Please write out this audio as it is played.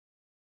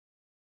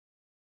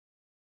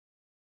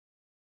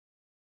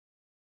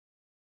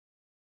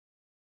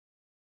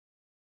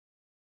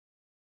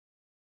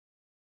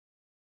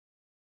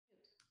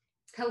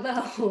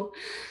Hello,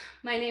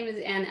 my name is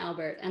Ann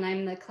Albert, and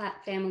I'm the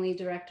Clapp Family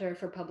Director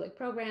for Public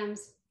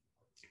Programs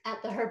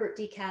at the Herbert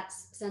D.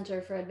 Katz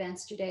Center for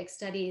Advanced Judaic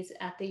Studies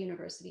at the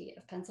University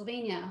of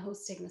Pennsylvania,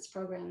 hosting this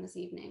program this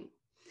evening.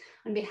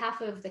 On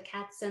behalf of the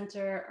Katz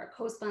Center, our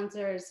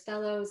co-sponsors,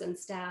 fellows, and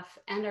staff,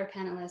 and our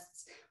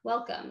panelists,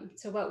 welcome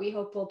to what we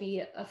hope will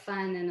be a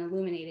fun and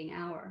illuminating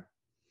hour.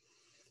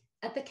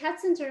 At the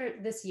Katz Center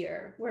this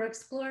year, we're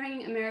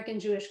exploring American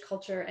Jewish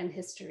culture and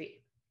history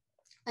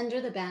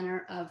under the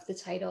banner of the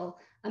title,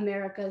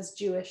 America's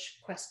Jewish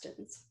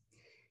Questions.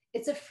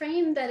 It's a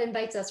frame that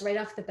invites us right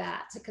off the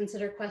bat to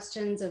consider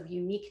questions of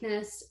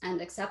uniqueness and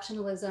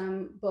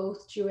exceptionalism,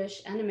 both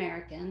Jewish and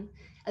American,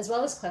 as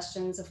well as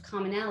questions of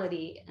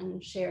commonality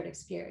and shared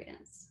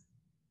experience.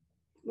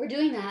 We're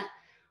doing that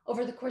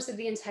over the course of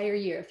the entire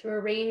year through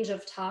a range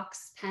of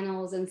talks,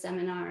 panels, and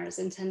seminars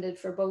intended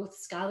for both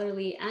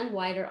scholarly and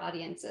wider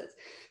audiences.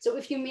 So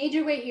if you made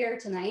your way here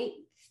tonight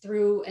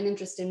through an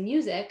interest in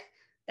music,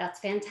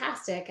 that's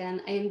fantastic.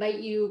 And I invite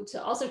you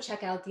to also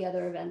check out the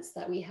other events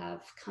that we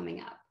have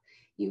coming up.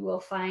 You will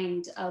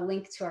find a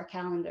link to our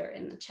calendar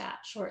in the chat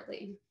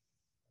shortly.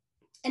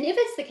 And if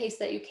it's the case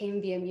that you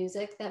came via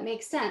music, that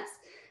makes sense.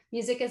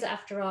 Music is,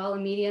 after all, a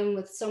medium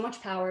with so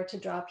much power to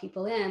draw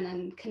people in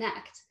and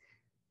connect.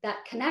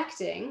 That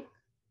connecting,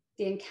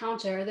 the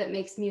encounter that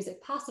makes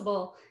music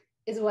possible,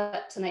 is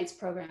what tonight's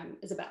program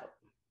is about.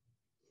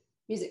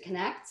 Music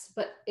connects,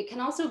 but it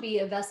can also be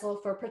a vessel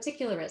for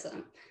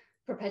particularism,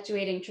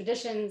 perpetuating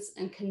traditions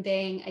and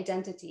conveying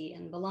identity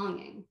and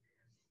belonging.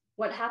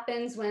 What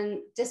happens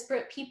when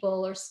disparate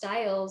people or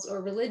styles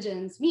or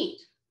religions meet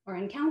or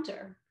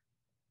encounter?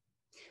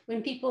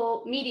 When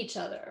people meet each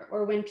other,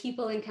 or when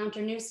people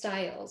encounter new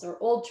styles or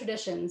old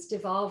traditions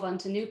devolve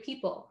onto new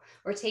people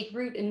or take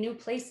root in new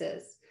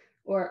places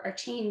or are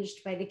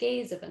changed by the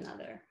gaze of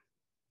another.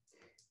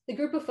 The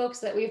group of folks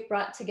that we've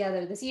brought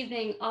together this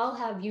evening all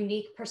have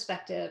unique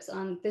perspectives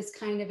on this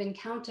kind of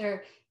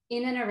encounter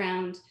in and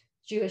around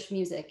Jewish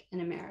music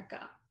in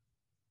America.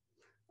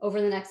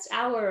 Over the next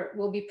hour,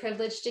 we'll be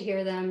privileged to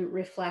hear them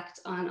reflect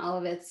on all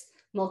of its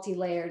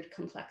multi-layered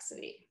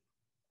complexity.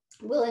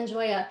 We'll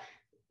enjoy a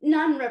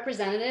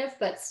non-representative,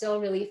 but still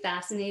really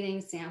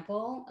fascinating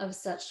sample of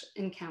such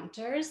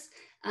encounters.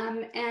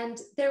 And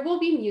there will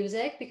be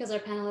music because our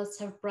panelists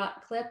have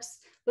brought clips,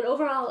 but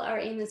overall our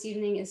aim this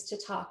evening is to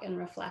talk and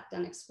reflect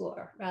and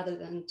explore rather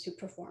than to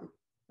perform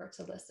or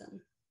to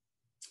listen.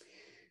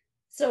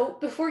 So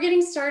before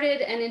getting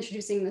started and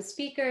introducing the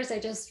speakers, I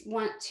just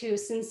want to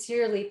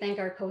sincerely thank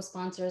our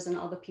co-sponsors and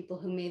all the people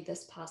who made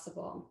this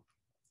possible.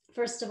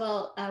 First of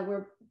all,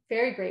 we're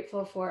very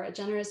grateful for a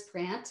generous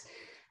grant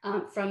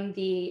from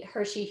the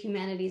Hershey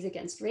Humanities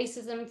Against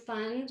Racism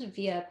Fund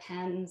via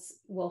Penn's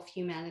Wolf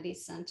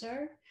Humanities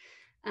Center.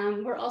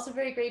 We're also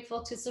very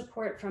grateful to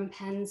support from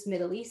Penn's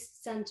Middle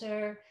East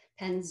Center,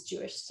 Penn's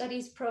Jewish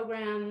Studies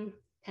Program,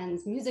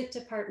 Penn's Music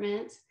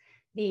Department,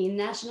 the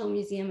National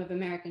Museum of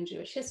American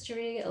Jewish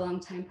History, a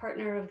longtime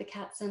partner of the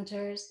Katz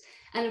Centers,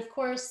 and of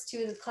course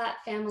to the Klatt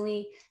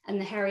family and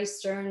the Harry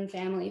Stern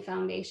Family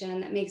Foundation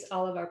that makes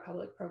all of our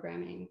public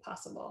programming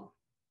possible.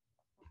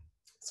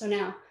 So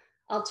now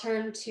I'll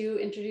turn to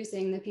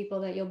introducing the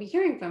people that you'll be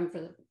hearing from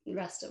for the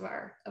rest of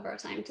our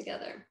time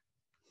together.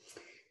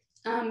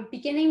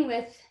 Beginning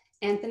with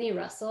Anthony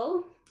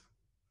Russell.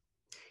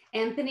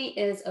 Anthony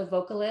is a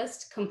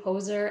vocalist,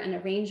 composer, and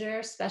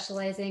arranger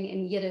specializing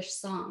in Yiddish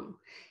song.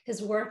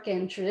 His work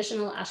in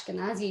traditional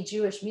Ashkenazi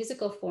Jewish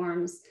musical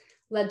forms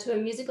led to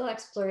a musical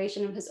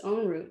exploration of his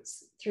own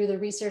roots through the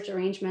research,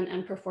 arrangement,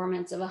 and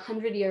performance of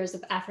 100 years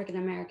of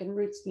African-American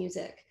roots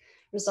music,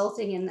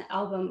 resulting in the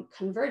album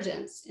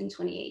Convergence in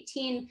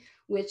 2018,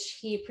 which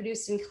he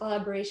produced in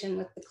collaboration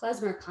with the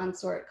klezmer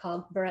consort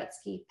called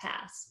Beretsky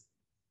Pass.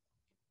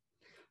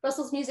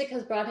 Russell's music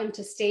has brought him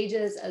to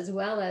stages as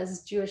well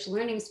as Jewish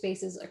learning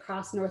spaces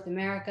across North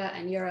America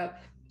and Europe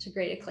to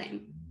great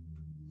acclaim.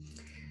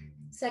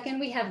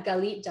 Second, we have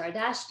Galeet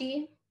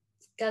Dardashti.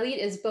 Galeet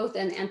is both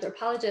an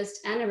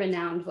anthropologist and a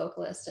renowned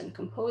vocalist and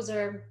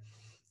composer.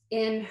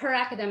 In her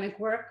academic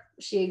work,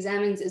 she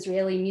examines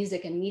Israeli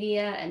music and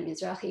media and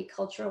Mizrahi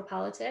cultural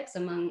politics,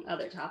 among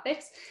other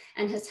topics,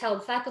 and has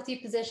held faculty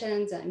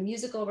positions and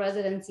musical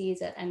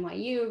residencies at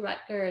NYU,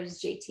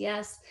 Rutgers,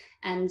 JTS,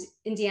 and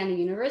Indiana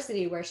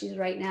University, where she's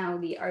right now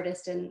the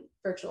artist in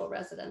virtual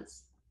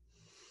residence.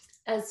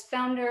 As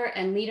founder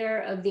and leader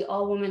of the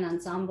all-woman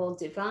ensemble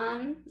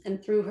Divan,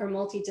 and through her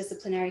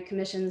multidisciplinary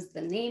commissions,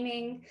 The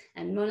Naming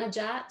and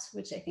Monajat,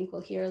 which I think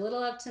we'll hear a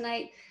little of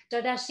tonight,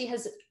 Dardashti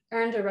has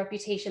earned a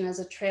reputation as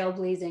a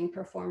trailblazing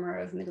performer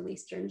of Middle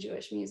Eastern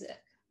Jewish music.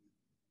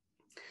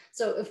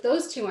 So if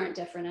those two aren't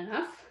different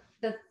enough,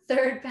 the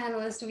third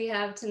panelist we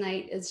have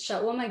tonight is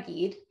Shaul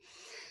Magid.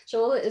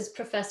 Shaul is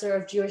professor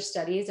of Jewish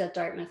studies at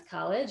Dartmouth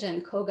College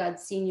and Kogod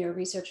Senior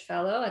Research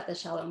Fellow at the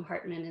Shalom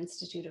Hartman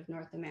Institute of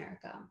North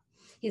America.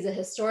 He's a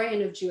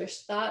historian of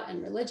Jewish thought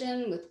and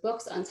religion with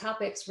books on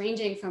topics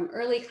ranging from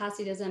early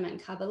Hasidism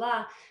and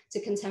Kabbalah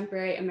to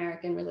contemporary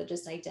American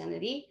religious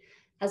identity.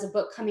 Has a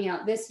book coming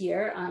out this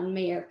year on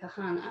Meir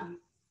Kahana.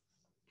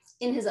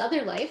 In his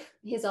other life,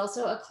 he's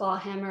also a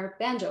clawhammer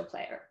banjo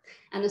player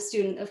and a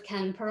student of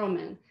Ken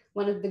Perlman,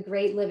 one of the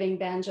great living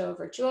banjo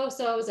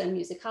virtuosos and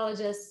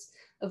musicologists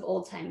of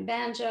old-time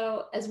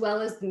banjo, as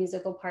well as the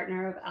musical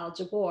partner of Al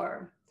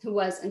Jabor, who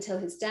was, until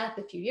his death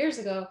a few years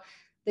ago,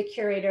 the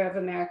curator of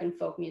American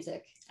folk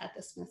music at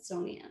the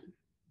Smithsonian.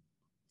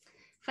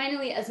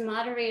 Finally, as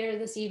moderator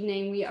this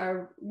evening, we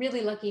are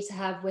really lucky to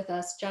have with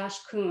us Josh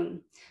Kuhn,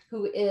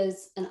 who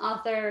is an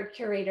author,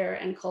 curator,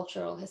 and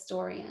cultural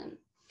historian.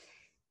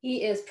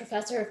 He is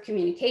professor of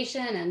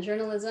communication and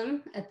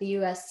journalism at the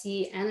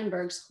USC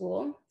Annenberg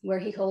School, where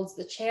he holds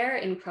the chair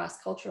in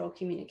cross-cultural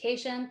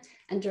communication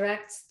and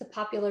directs the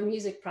popular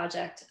music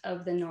project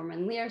of the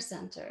Norman Lear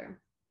Center.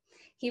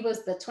 He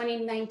was the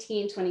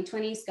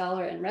 2019-2020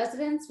 Scholar in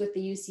Residence with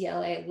the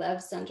UCLA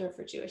Lev Center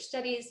for Jewish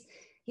Studies.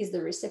 He's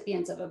the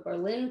recipient of a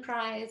Berlin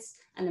Prize,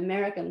 an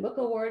American Book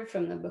Award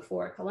from the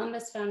Before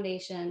Columbus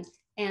Foundation,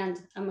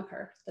 and a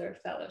MacArthur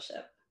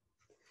Fellowship.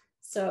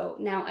 So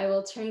now I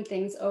will turn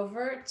things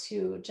over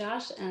to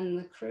Josh and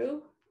the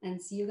crew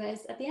and see you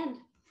guys at the end.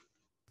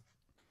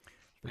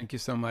 Thank you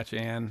so much,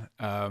 Anne.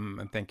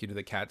 And thank you to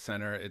the Cat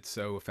Center. It's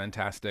so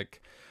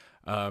fantastic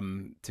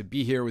to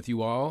be here with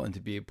you all and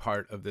to be a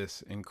part of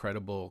this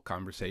incredible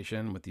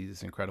conversation with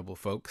these incredible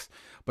folks,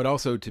 but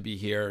also to be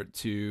here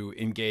to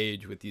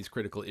engage with these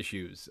critical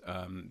issues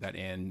that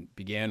Anne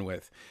began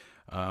with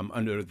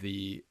under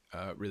the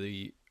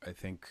really, I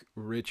think,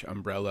 rich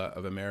umbrella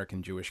of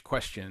American Jewish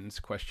questions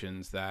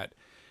that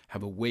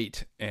have a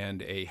weight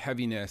and a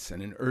heaviness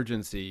and an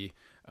urgency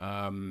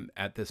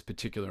at this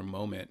particular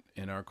moment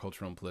in our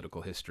cultural and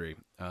political history.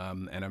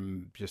 And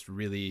I'm just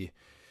really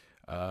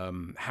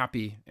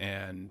happy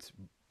and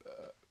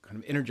kind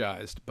of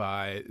energized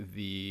by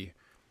the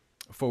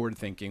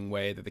forward-thinking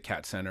way that the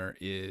Cat Center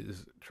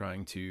is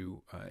trying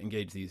to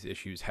engage these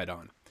issues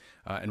head-on,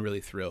 and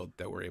really thrilled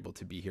that we're able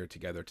to be here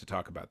together to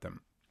talk about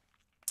them.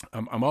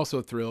 I'm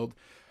also thrilled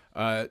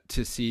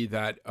to see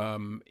that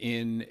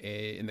in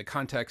the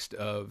context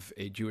of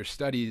a Jewish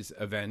studies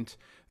event,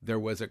 there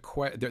was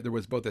there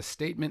was both a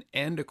statement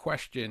and a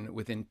question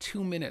within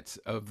 2 minutes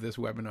of this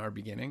webinar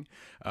beginning.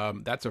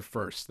 That's a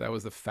first. That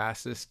was the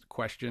fastest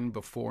question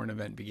before an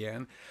event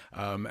began,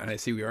 and I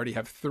see we already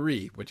have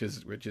 3, which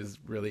is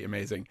really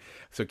amazing.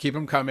 So keep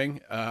them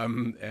coming,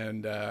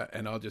 and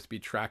I'll just be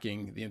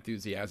tracking the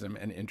enthusiasm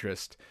and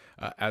interest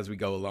as we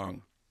go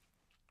along.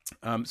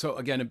 So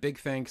again, a big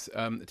thanks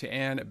to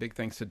Anne, a big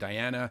thanks to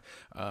Diana,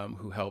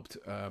 who helped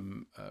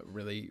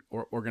really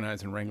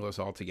organize and wrangle us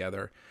all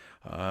together.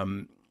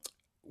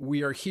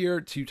 We are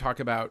here to talk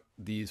about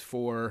these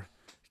 4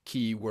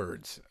 key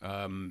words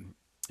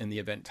in the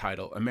event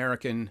title: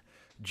 American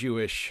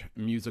Jewish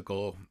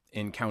Musical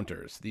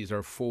Encounters. These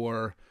are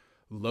 4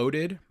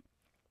 loaded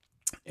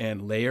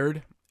and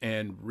layered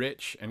and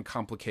rich and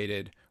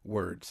complicated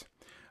words.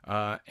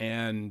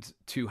 And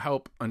to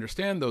help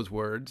understand those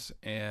words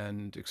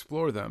and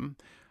explore them,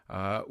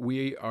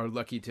 we are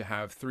lucky to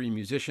have 3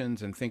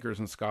 musicians and thinkers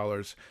and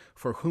scholars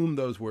for whom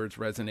those words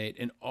resonate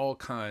in all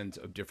kinds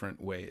of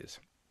different ways.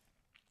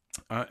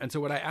 And so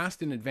what I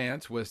asked in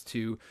advance was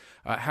to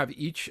have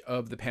each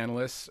of the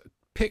panelists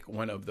pick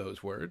one of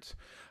those words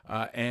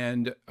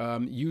and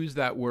use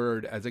that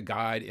word as a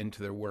guide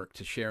into their work,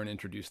 to share and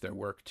introduce their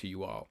work to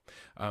you all.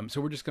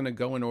 So we're just going to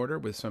go in order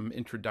with some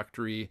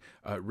introductory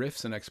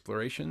riffs and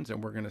explorations,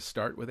 and we're going to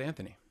start with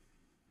Anthony.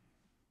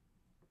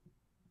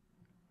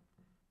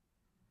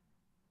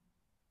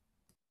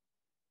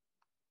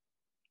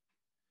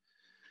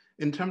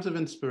 In terms of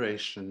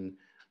inspiration,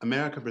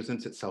 America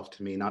presents itself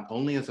to me not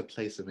only as a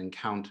place of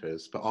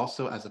encounters, but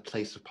also as a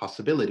place of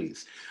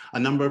possibilities, a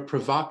number of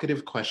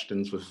provocative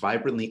questions with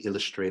vibrantly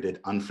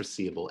illustrated,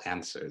 unforeseeable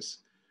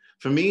answers.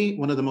 For me,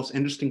 one of the most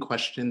interesting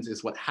questions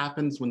is what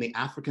happens when the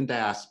African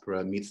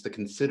diaspora meets the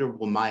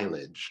considerable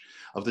mileage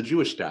of the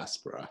Jewish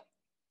diaspora.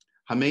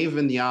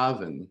 Hamevin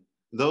Yavin,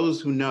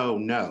 those who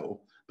know,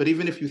 but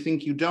even if you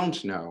think you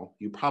don't know,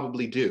 you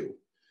probably do.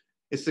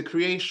 It's the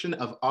creation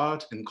of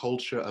art and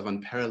culture of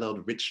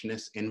unparalleled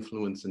richness,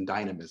 influence, and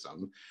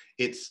dynamism.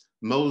 It's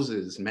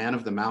Moses, Man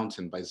of the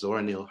Mountain by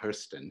Zora Neale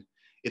Hurston.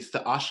 It's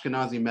the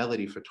Ashkenazi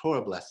melody for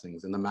Torah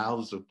blessings in the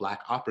mouths of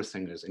Black opera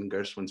singers in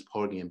Gershwin's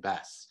Porgy and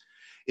Bess.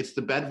 It's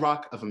the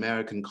bedrock of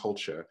American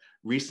culture,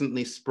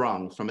 recently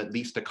sprung from at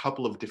least a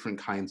couple of different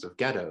kinds of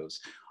ghettos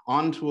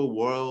onto a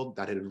world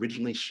that had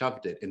originally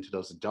shoved it into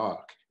those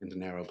dark and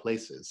narrow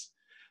places.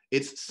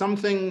 It's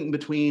something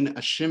between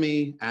a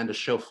shimmy and a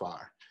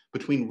shofar,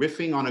 between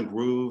riffing on a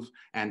groove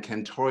and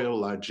cantorial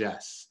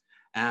largesse.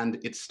 And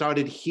it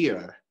started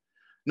here,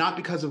 not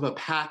because of a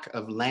pack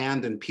of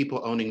land and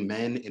people-owning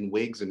men in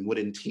wigs and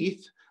wooden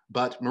teeth,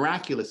 but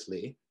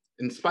miraculously,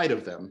 in spite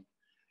of them,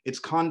 its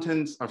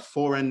contents are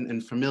foreign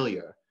and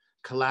familiar,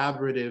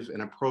 collaborative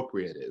and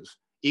appropriative,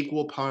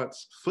 equal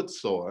parts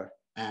footsore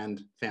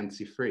and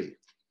fancy-free.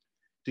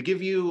 To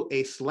give you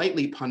a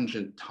slightly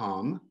pungent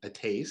tom, a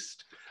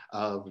taste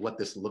of what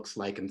this looks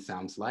like and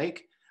sounds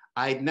like,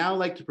 I'd now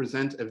like to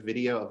present a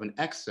video of an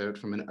excerpt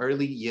from an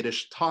early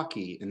Yiddish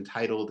talkie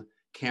entitled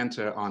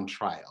Cantor on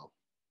Trial.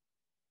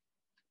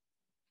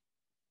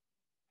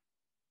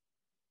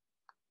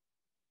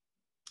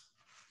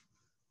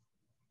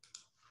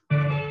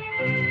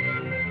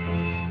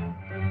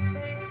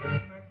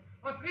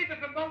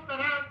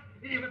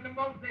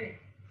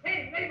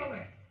 Hey,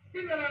 neighborhood,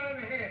 give me that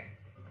in the head.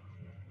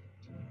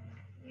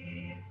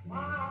 It's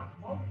my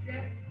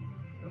motion.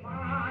 Come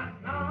on,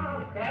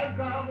 now, let's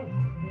go.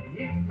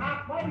 It's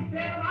my motion.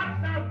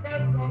 I know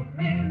there's no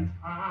men.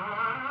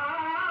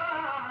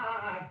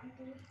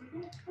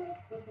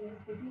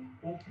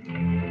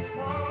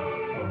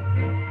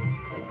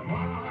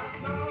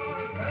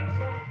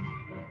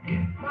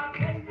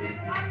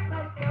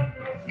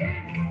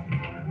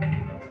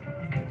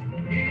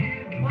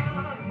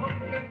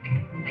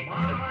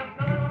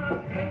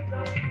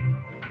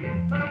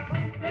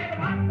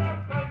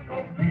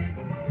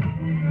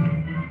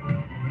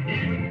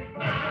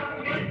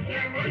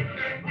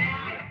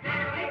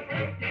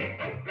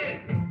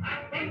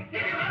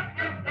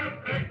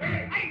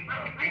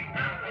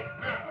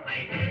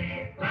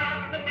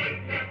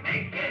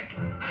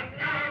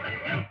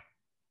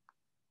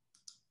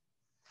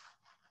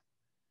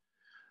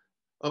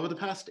 Over the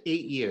past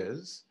 8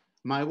 years,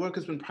 my work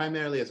has been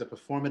primarily as a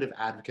performative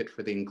advocate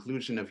for the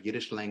inclusion of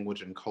Yiddish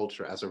language and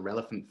culture as a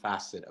relevant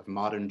facet of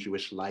modern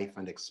Jewish life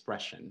and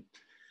expression.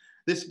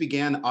 This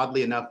began,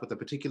 oddly enough, with a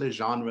particular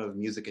genre of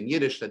music in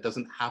Yiddish that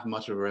doesn't have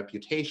much of a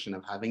reputation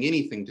of having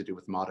anything to do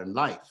with modern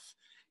life: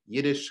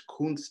 Yiddish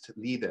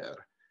Kunstlieder,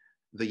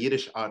 the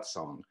Yiddish art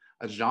song,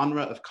 a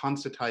genre of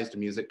concertized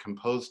music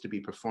composed to be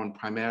performed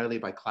primarily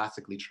by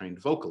classically trained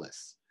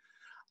vocalists.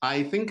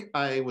 I think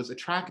I was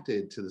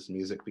attracted to this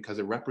music because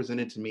it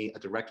represented to me a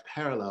direct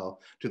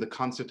parallel to the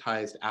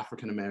concertized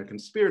African-American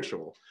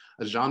spiritual,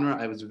 a genre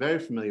I was very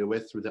familiar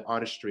with through the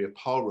artistry of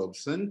Paul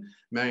Robeson,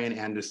 Marian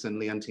Anderson,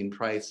 Leontine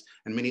Price,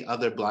 and many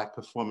other Black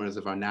performers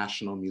of our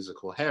national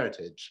musical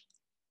heritage.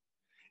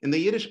 In the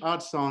Yiddish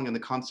art song and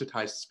the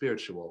concertized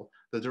spiritual,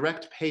 the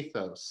direct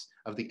pathos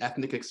of the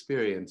ethnic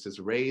experience is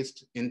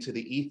raised into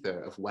the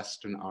ether of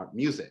Western art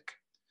music.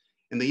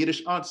 In the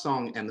Yiddish art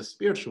song and the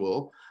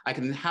spiritual, I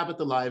can inhabit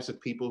the lives of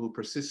people who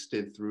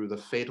persisted through the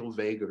fatal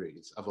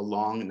vagaries of a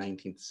long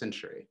 19th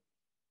century.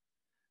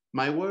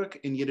 My work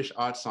in Yiddish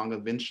art song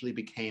eventually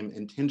became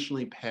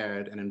intentionally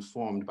paired and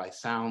informed by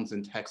sounds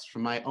and texts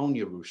from my own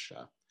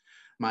Yerusha,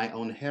 my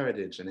own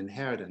heritage and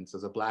inheritance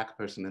as a Black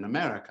person in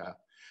America,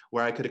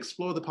 where I could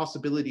explore the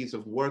possibilities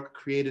of work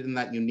created in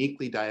that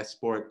uniquely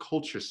diasporic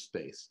culture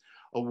space,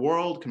 a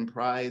world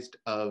comprised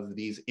of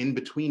these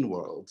in-between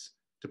worlds.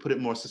 To put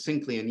it more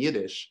succinctly in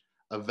Yiddish,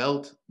 a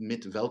Welt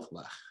mit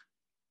Weltlach.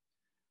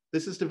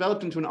 This has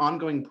developed into an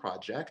ongoing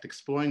project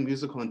exploring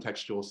musical and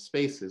textual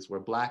spaces where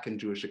Black and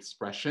Jewish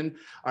expression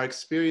are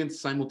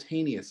experienced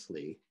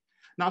simultaneously,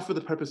 not for the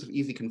purpose of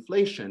easy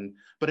conflation,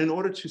 but in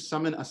order to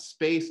summon a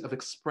space of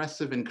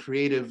expressive and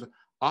creative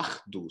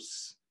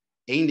achdus,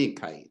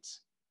 einigkeit,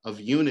 of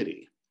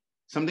unity,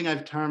 something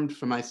I've termed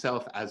for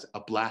myself as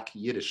a Black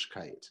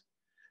Yiddishkeit.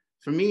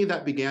 For me,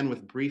 that began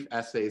with brief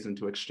essays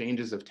into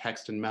exchanges of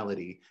text and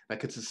melody that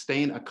could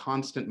sustain a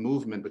constant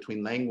movement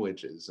between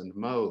languages and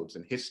modes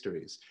and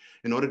histories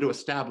in order to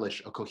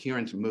establish a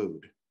coherent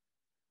mood.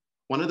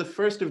 One of the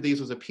first of these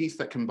was a piece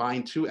that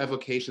combined two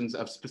evocations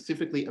of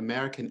specifically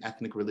American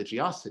ethnic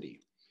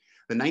religiosity: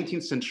 the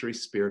 19th century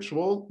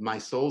spiritual, My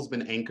Soul's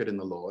Been Anchored in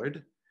the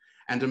Lord,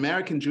 and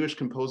American Jewish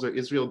composer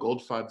Israel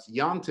Goldfarb's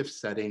Yontif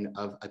setting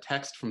of a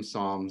text from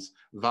Psalms,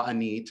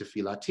 Va'ani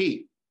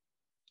Tefilati.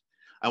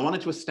 I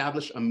wanted to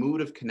establish a mood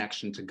of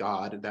connection to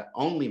God that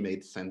only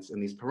made sense in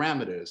these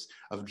parameters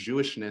of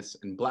Jewishness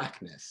and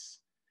Blackness,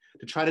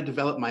 to try to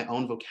develop my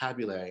own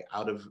vocabulary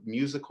out of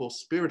musical,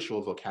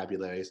 spiritual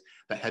vocabularies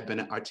that had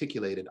been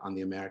articulated on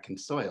the American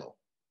soil.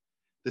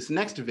 This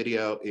next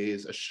video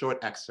is a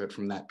short excerpt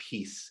from that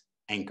piece,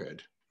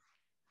 Anchored.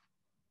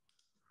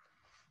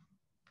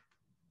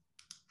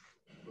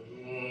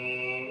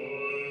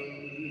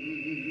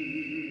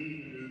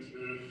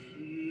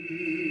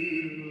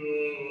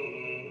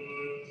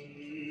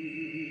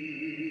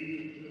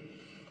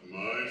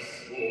 My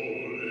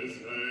soul is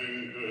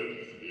anchored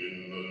in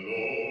the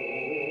Lord.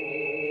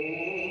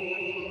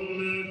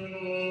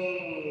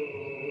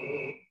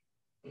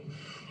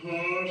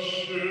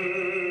 Hashem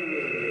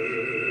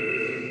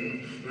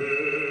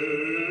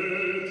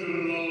et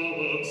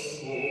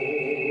ratso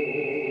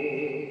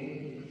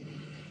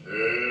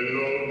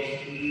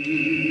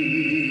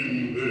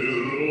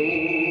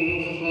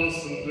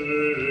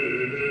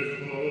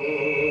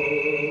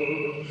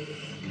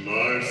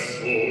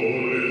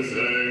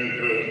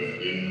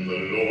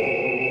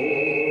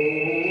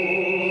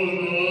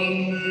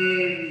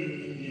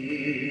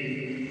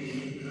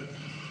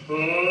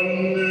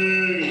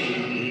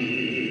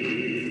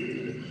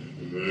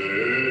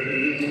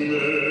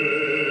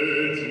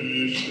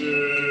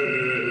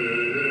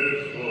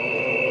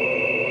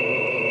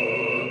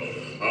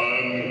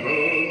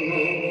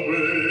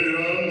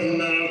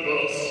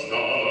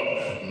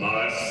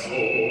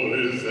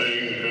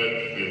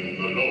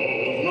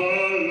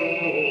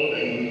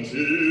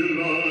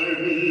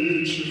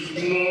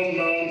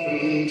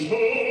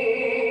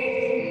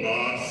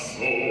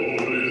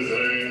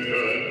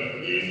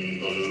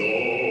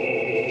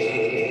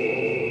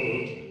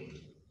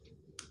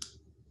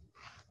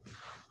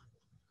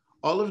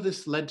All of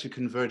this led to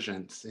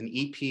Convergence, an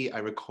EP I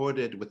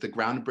recorded with the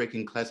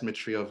groundbreaking klezmer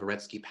trio of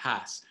Aretsky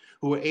Pass,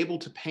 who were able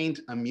to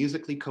paint a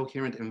musically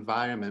coherent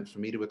environment for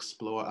me to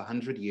explore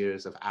 100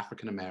 years of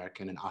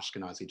African-American and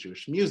Ashkenazi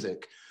Jewish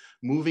music,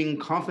 moving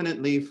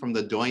confidently from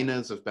the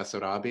doinas of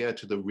Bessarabia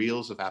to the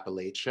reels of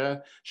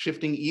Appalachia,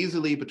 shifting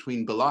easily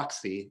between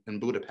Biloxi and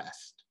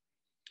Budapest.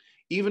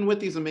 Even with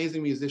these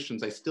amazing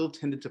musicians, I still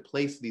tended to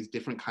place these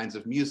different kinds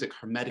of music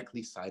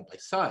hermetically side by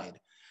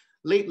side.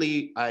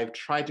 Lately, I've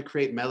tried to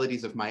create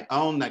melodies of my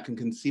own that can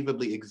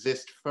conceivably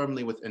exist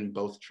firmly within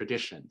both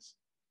traditions.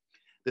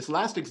 This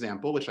last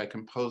example, which I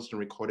composed and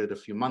recorded a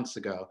few months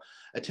ago,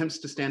 attempts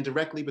to stand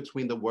directly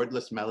between the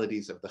wordless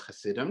melodies of the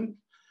Hasidim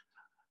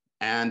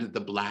and the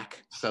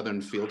Black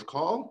Southern Field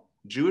Call,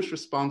 Jewish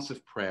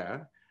responsive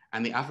prayer,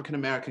 and the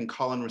African-American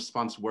call and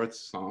response worth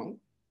song,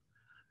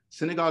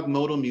 synagogue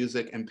modal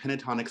music, and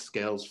pentatonic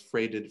scales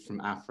freighted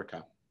from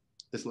Africa.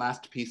 This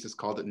last piece is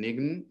called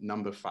Nign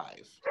number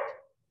 5.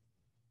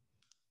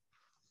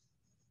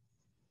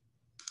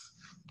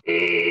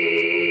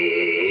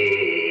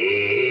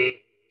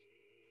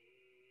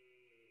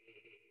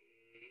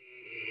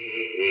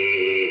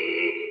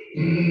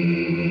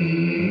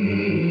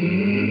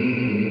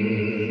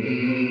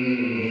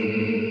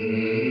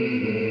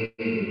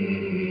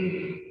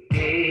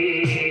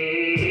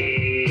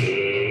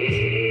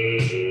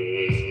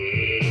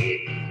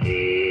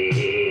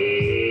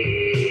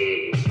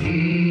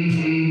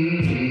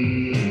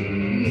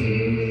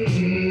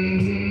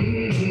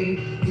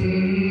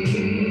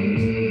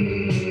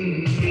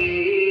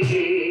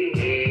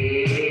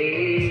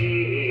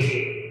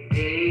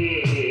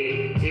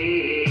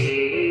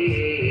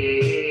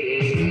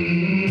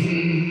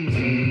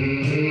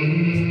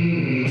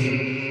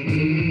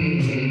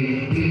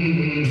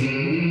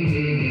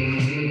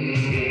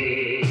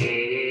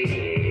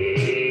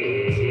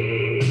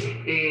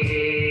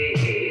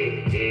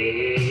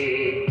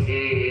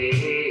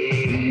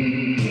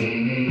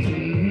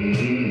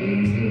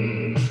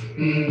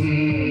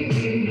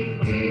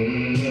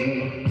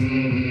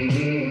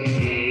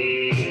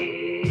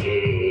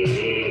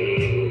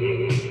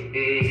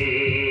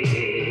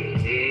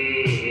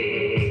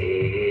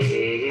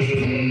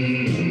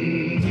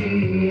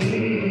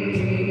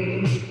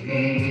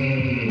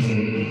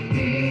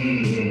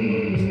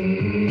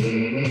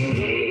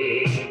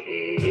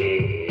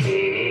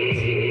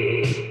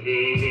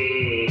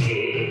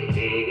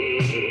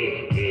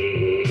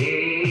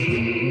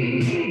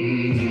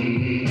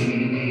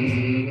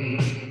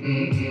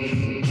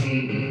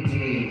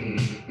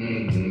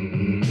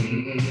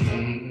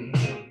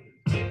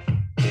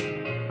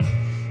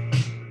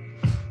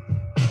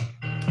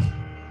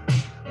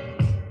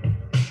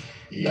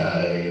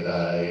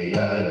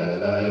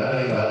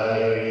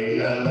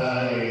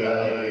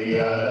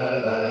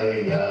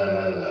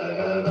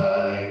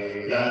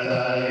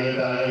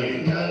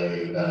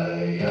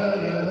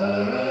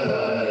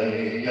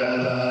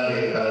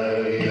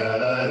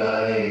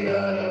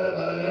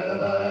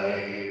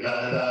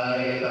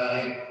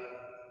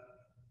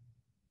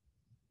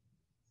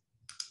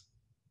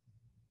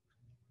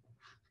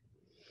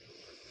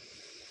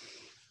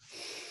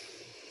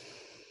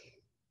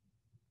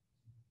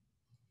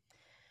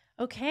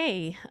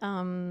 Okay.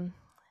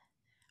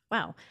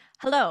 Wow.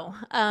 Hello.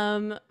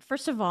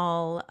 First of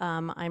all,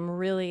 I'm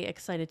really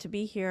excited to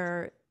be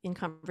here in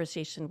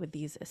conversation with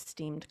these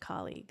esteemed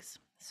colleagues.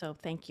 So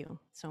thank you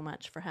so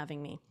much for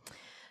having me.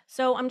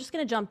 So I'm just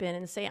going to jump in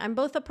and say I'm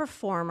both a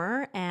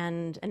performer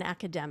and an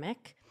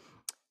academic.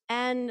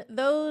 And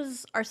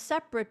those are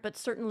separate but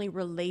certainly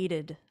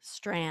related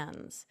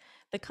strands.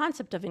 The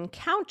concept of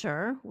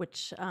encounter,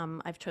 which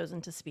I've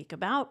chosen to speak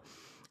about,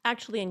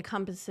 actually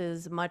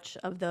encompasses much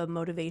of the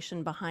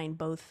motivation behind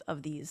both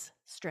of these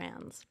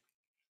strands.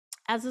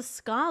 As a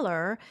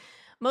scholar,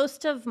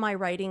 most of my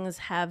writings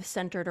have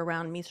centered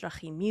around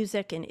Mizrahi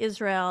music in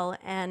Israel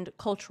and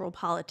cultural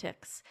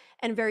politics.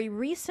 And very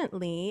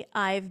recently,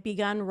 I've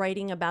begun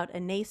writing about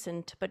a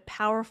nascent but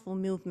powerful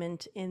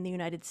movement in the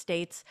United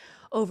States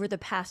over the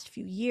past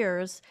few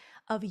years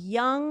of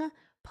young,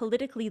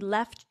 politically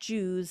left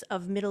Jews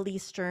of Middle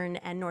Eastern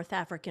and North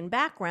African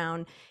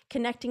background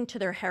connecting to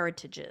their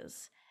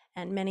heritages,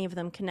 and many of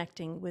them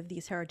connecting with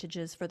these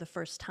heritages for the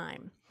first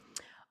time.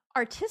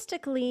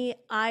 Artistically,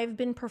 I've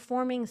been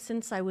performing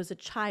since I was a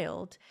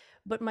child,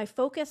 but my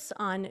focus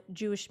on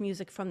Jewish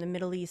music from the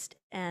Middle East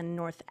and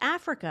North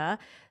Africa,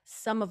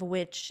 some of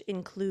which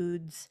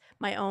includes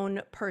my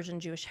own Persian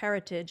Jewish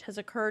heritage, has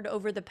occurred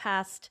over the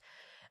past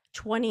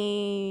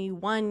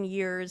 21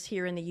 years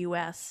here in the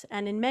US,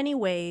 and in many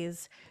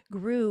ways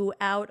grew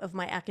out of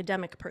my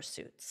academic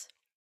pursuits.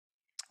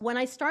 When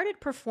I started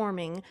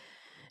performing,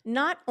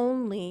 not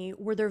only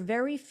were there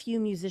very few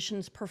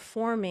musicians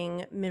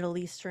performing Middle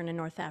Eastern and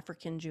North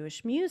African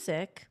Jewish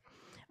music,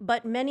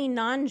 but many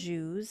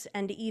non-Jews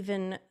and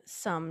even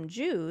some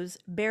Jews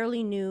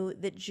barely knew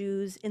that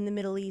Jews in the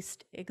Middle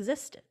East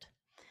existed.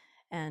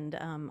 And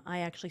I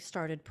actually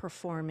started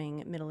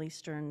performing Middle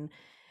Eastern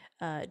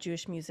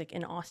Jewish music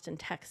in Austin,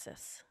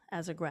 Texas,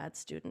 as a grad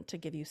student, to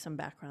give you some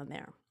background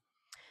there.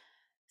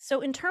 So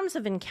in terms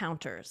of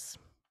encounters,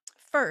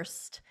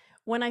 first,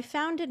 when I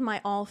founded my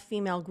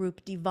all-female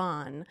group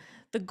Divan,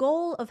 the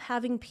goal of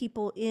having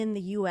people in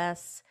the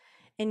US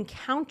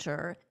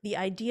encounter the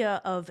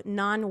idea of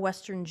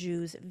non-Western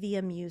Jews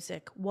via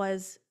music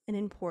was an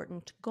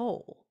important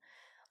goal.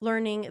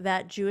 Learning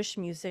that Jewish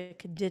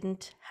music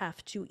didn't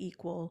have to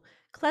equal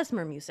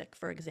klezmer music,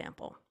 for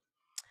example.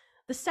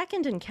 The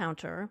second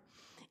encounter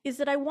is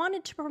that I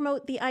wanted to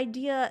promote the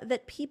idea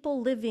that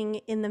people living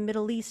in the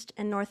Middle East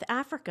and North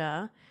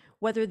Africa,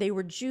 whether they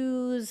were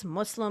Jews,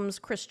 Muslims,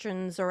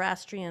 Christians,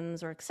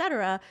 Zoroastrians, or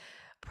etc.,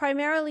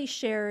 primarily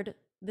shared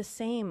the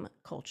same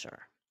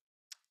culture.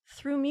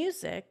 Through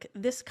music,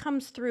 this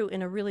comes through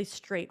in a really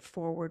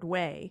straightforward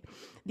way,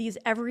 these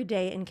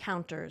everyday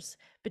encounters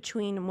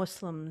between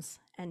Muslims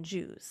and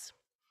Jews.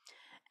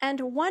 And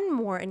one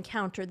more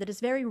encounter that is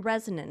very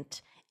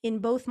resonant in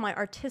both my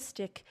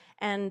artistic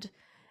and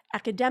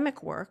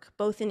academic work,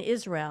 both in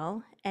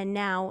Israel and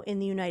now in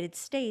the United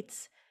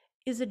States,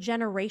 is a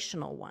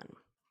generational one.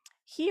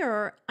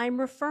 Here, I'm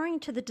referring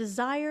to the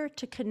desire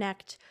to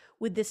connect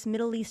with this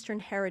Middle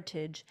Eastern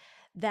heritage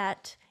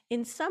that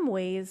in some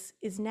ways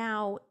is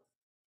now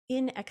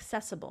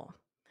inaccessible,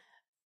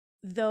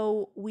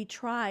 though we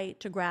try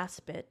to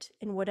grasp it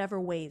in whatever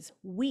ways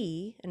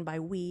we, and by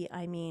we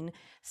I mean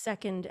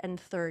second and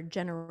third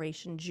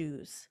generation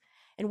Jews,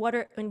 in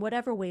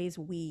whatever ways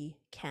we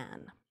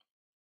can.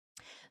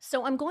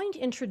 So I'm going to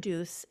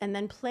introduce and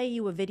then play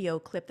you a video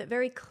clip that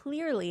very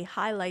clearly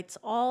highlights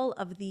all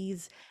of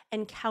these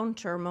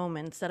encounter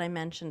moments that I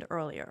mentioned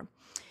earlier.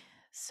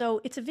 So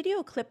it's a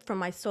video clip from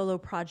my solo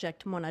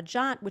project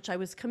Monajat, which I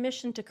was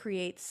commissioned to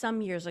create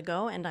some years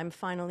ago, and I'm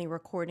finally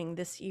recording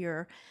this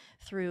year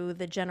through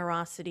the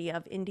generosity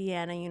of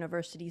Indiana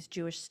University's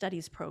Jewish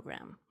Studies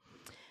program.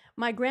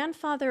 My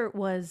grandfather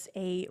was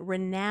a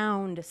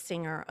renowned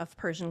singer of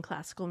Persian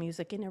classical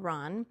music in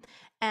Iran,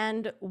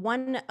 and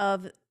one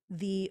of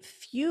the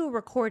few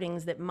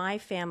recordings that my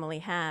family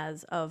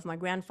has of my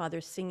grandfather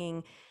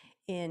singing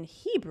in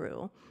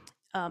Hebrew,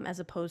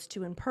 as opposed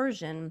to in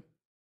Persian,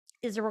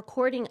 is a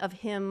recording of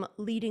him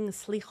leading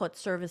slichot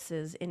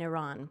services in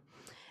Iran.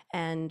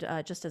 And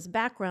just as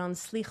background,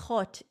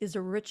 slichot is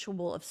a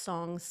ritual of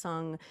songs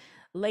sung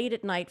late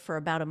at night for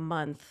about a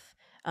month,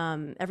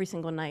 every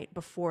single night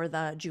before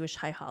the Jewish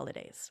high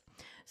holidays.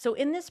 So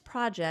in this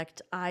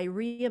project, I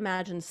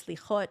reimagined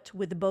slichot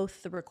with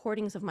both the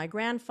recordings of my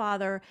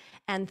grandfather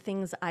and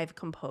things I've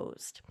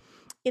composed.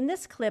 In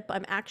this clip,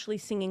 I'm actually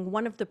singing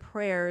one of the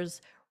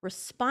prayers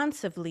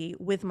responsively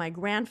with my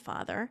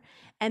grandfather,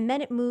 and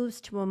then it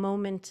moves to a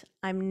moment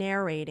I'm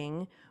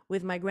narrating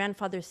with my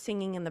grandfather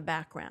singing in the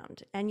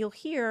background. And you'll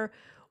hear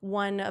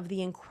one of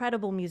the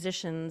incredible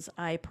musicians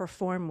I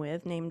perform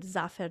with, named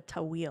Zafer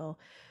Tawil,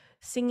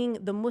 singing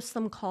the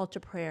Muslim call to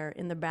prayer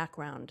in the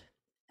background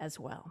as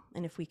well.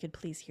 And if we could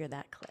please hear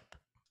that clip,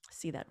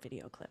 see that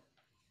video clip.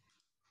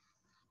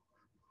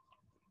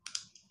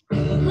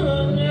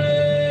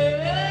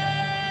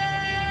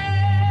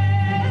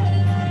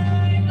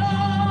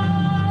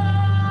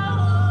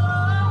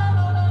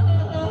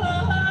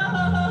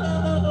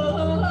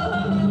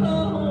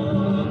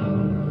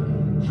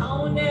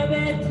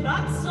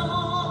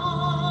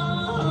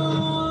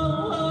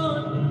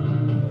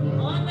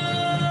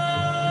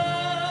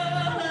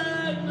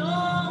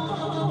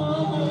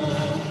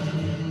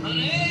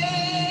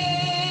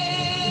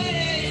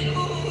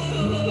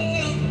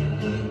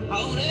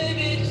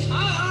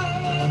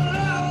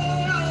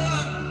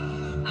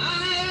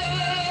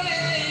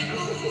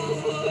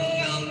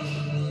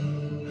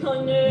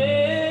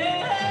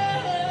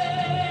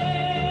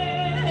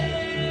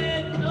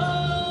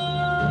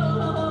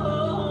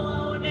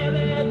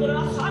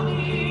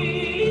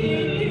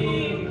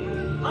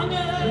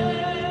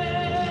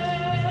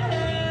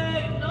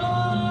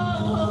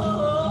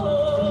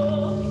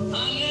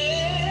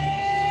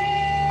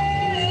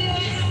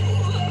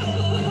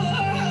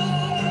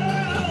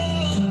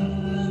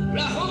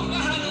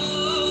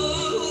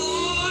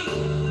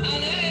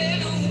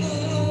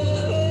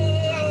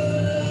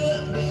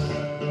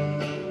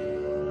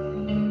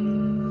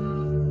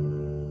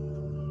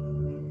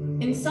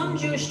 In some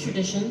Jewish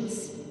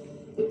traditions,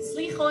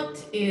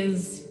 Slichot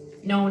is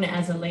known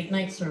as a late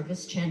night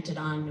service chanted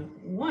on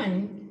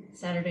one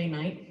Saturday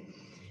night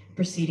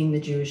preceding the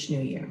Jewish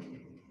New Year.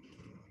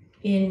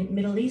 In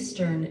Middle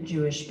Eastern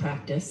Jewish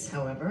practice,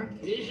 however,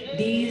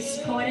 these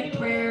poetic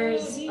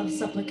prayers of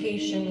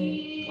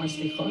supplication, or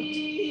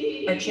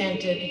Slichot, are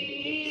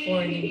chanted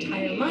for an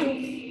entire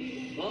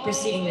month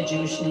preceding the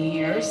Jewish New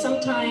Year,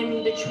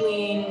 sometime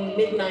between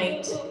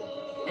midnight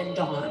and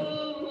dawn.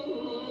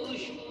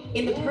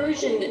 In the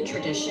Persian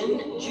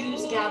tradition,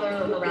 Jews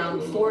gather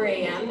around 4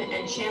 a.m.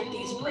 and chant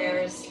these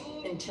prayers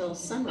until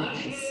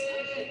sunrise,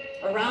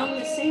 around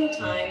the same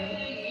time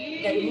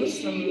that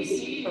Muslims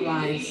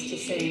arise to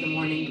say the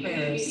morning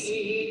prayers.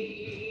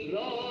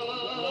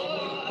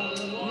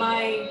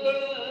 My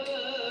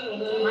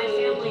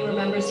family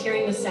remembers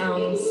hearing the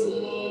sounds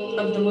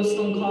of the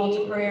Muslim call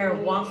to prayer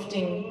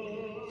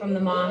wafting from the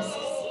mosques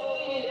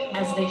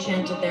as they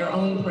chanted their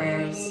own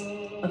prayers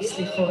of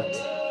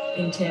Slichot.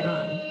 in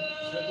Tehran.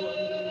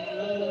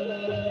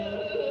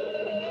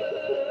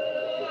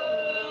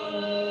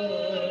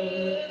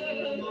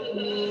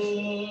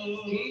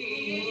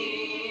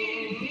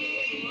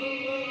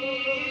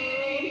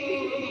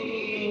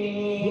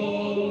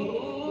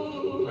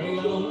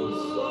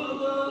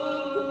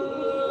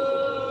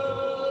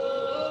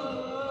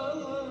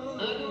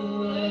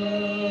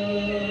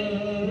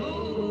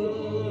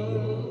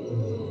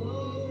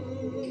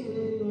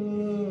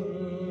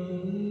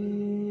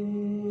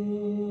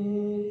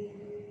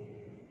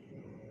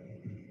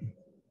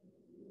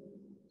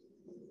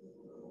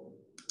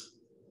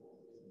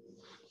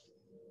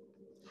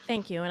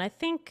 Thank you. And I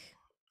think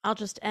I'll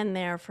just end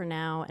there for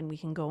now and we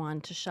can go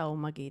on to Shaul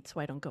Magid so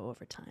I don't go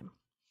over time.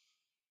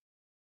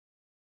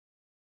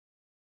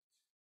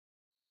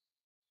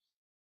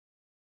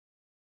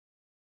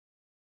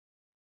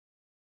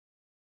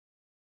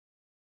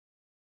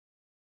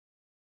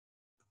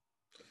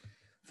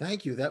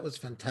 Thank you. That was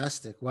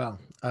fantastic. Wow.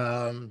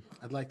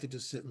 I'd like to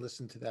just sit and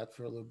listen to that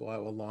for a little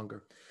while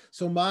longer.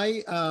 So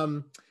my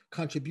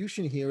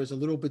contribution here is a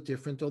little bit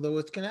different, although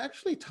it's going to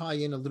actually tie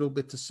in a little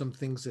bit to some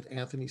things that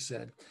Anthony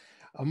said.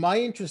 My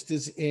interest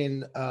is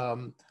in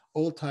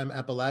old-time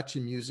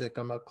Appalachian music.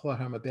 I'm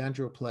a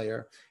banjo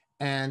player,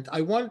 and I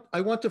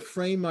want to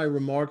frame my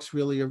remarks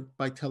really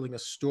by telling a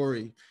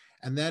story,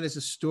 and that is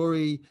a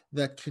story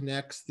that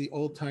connects the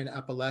old-time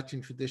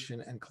Appalachian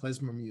tradition and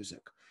klezmer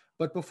music.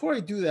 But before I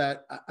do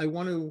that, I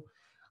want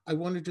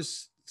to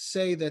just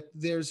say that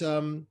there's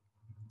a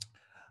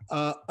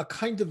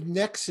kind of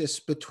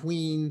nexus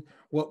between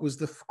what was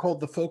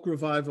called the folk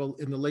revival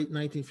in the late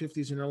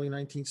 1950s and early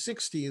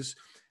 1960s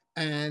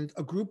and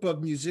a group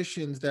of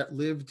musicians that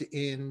lived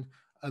in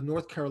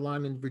North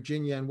Carolina and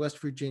Virginia and West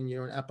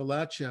Virginia and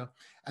Appalachia.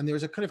 And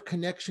there's a kind of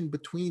connection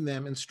between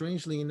them. And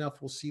strangely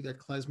enough, we'll see that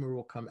klezmer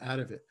will come out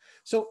of it.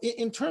 So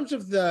in terms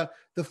of the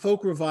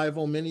folk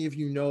revival, many of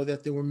you know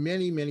that there were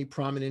many, many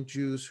prominent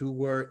Jews who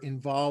were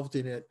involved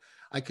in it.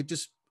 I could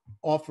just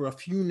offer a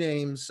few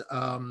names.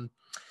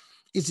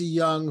 Izzy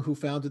Young, who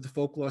founded the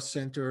Folklore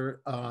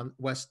Center on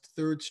West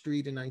 3rd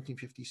Street in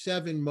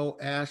 1957. Mo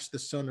Ash, the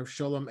son of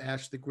Sholem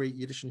Ash, the great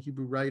Yiddish and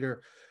Hebrew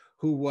writer,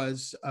 who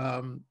was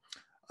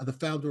the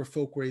founder of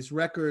Folk Raised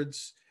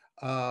Records.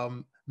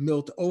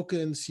 Milt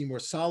Oken, Seymour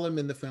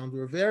Solomon, the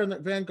founder of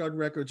Vanguard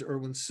Records,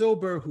 Erwin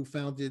Silber, who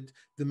founded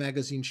the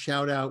magazine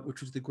Shout Out,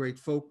 which was the great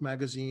folk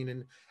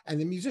magazine,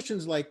 and the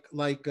musicians like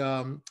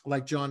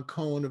John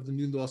Cohen of the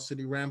New Lost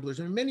City Ramblers,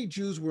 and many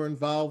Jews were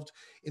involved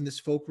in this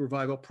folk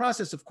revival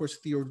process. Of course,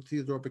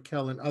 Theodore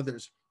Bickel and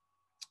others.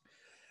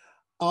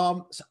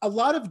 So a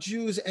lot of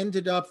Jews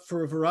ended up,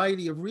 for a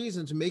variety of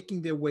reasons,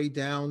 making their way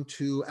down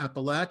to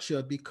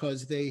Appalachia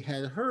because they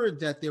had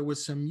heard that there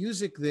was some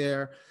music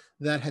there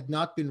that had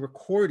not been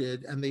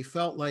recorded, and they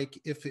felt like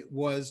if it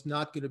was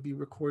not going to be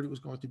recorded, it was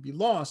going to be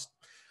lost.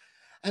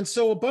 And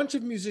so a bunch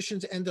of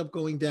musicians end up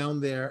going down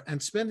there and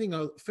spending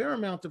a fair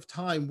amount of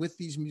time with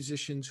these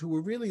musicians who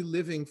were really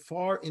living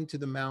far into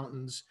the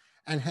mountains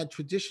and had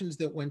traditions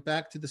that went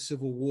back to the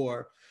Civil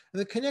War.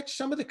 And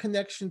some of the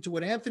connection to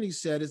what Anthony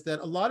said is that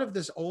a lot of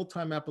this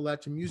old-time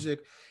Appalachian music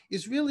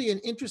is really an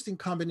interesting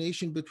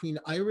combination between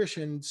Irish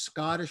and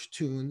Scottish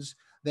tunes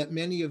that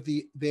many of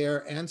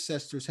their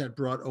ancestors had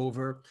brought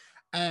over,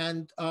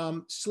 and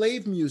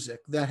slave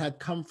music that had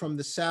come from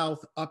the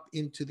South up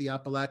into the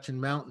Appalachian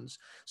Mountains.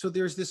 So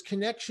there's this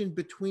connection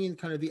between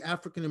kind of the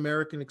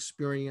African-American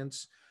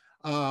experience,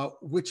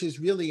 which is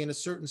really in a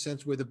certain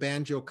sense where the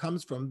banjo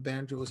comes from.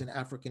 Banjo is an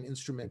African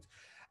instrument,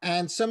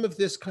 and some of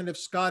this kind of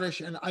Scottish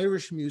and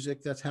Irish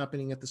music that's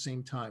happening at the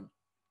same time.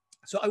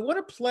 So I want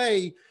to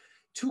play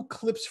two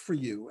clips for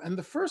you. And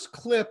the first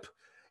clip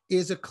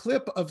is a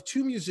clip of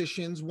two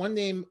musicians, one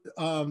named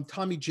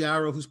Tommy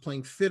Jarrow, who's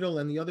playing fiddle,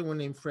 and the other one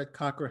named Fred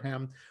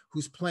Cockerham,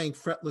 who's playing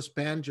fretless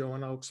banjo.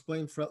 And I'll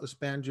explain fretless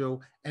banjo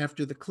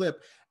after the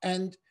clip.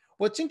 And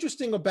what's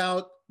interesting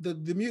about the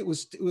video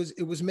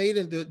was made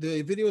in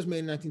the video was made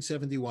in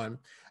 1971,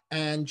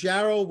 and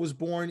Jarrow was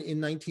born in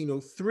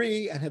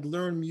 1903 and had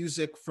learned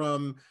music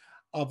from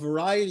a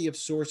variety of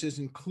sources,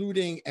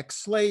 including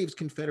ex-slaves,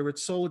 Confederate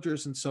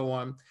soldiers, and so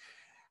on.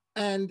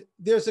 And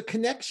there's a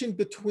connection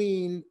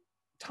between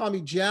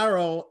Tommy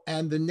Jarrow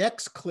and the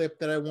next clip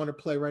that I want to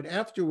play right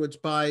afterwards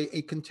by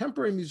a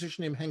contemporary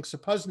musician named Hank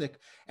Sapuznik.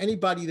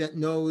 Anybody that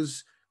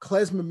knows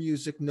klezmer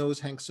music knows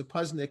Hank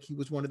Sapuznik. He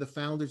was one of the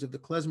founders of the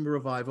klezmer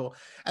revival.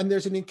 And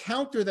there's an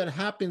encounter that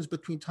happens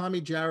between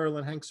Tommy Jarrow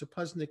and Hank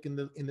Sapuznik in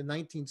the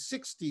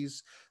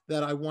 1960s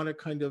that I want to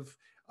kind of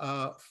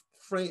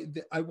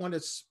I want to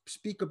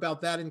speak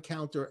about that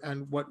encounter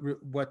and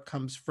what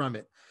comes from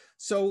it.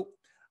 So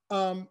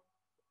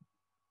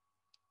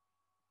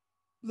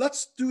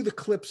let's do the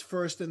clips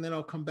first, and then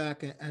I'll come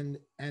back and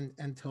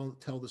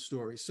tell the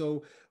story.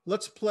 So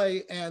let's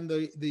play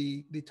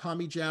the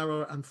Tommy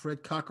Jarrow and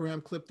Fred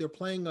Cockerham clip. They're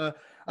playing a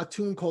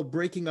tune called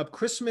 "Breaking Up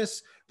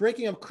Christmas."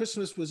 "Breaking Up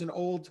Christmas" was an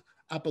old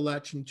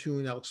Appalachian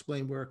tune. I'll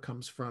explain where it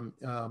comes from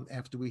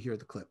after we hear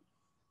the clip.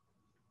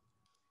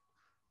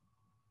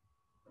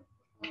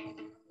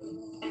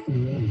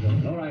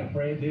 All right. right,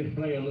 Fred, let's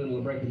play a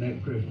little Breaking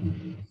Neck Christmas.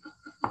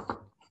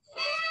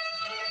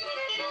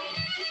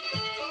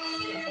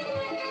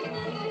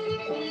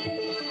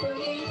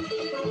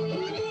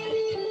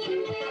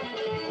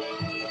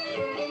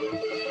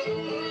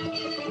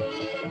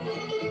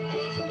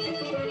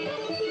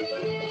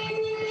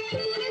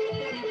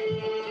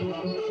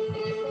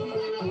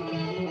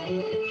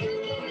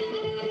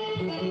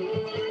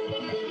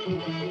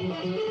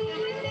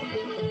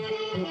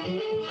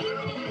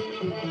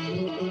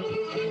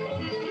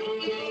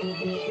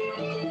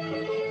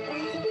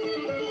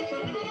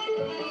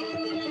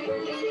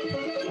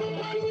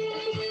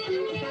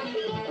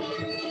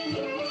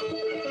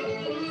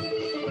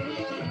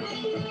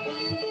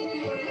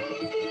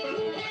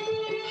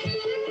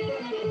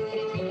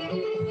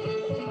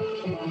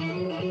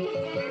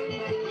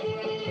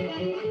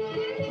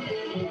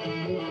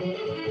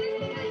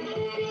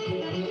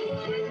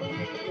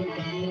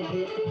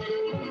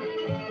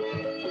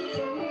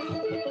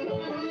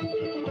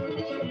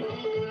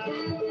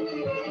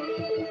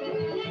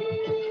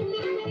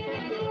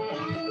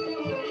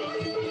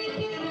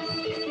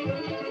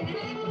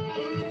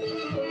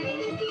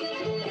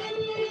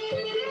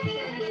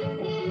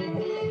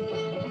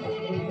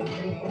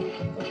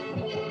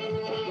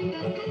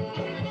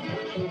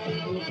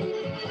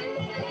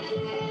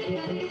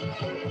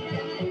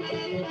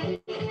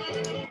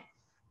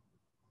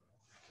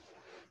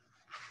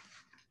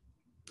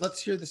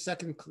 Let's hear the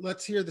second.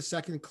 Let's hear the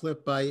second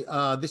clip by.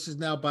 This is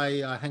now by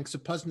Hank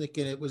Sapuznik,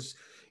 and it was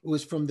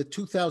from the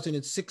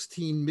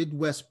 2016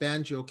 Midwest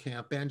Banjo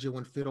Camp, Banjo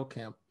and Fiddle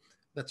Camp,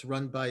 that's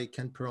run by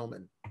Ken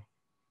Perlman.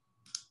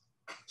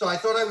 So I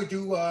thought I would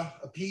do a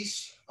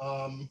piece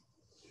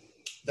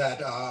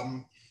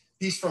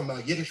piece from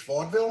Yiddish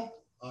vaudeville.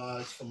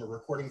 It's from a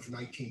recording from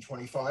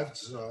 1925.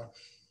 It's a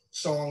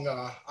song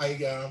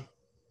I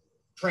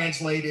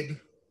translated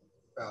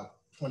about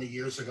 20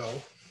 years ago,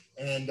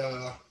 and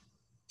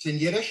it's in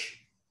Yiddish,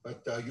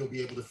 but you'll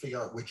be able to figure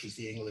out which is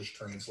the English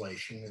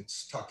translation.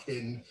 It's tucked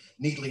in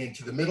neatly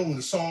into the middle, and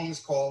the song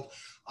is called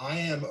 "I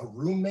Am a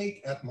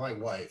Roommate at My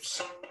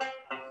Wife's."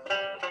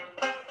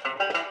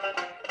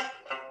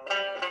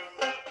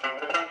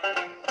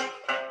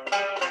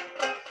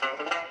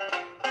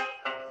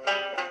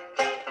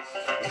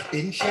 Ich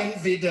bin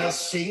schon wieder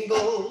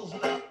Single,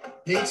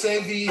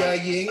 Pinse wie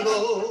ein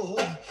Jingle,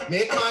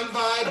 mit mein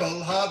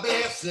Weibel hab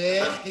ich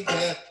sehr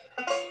gegett.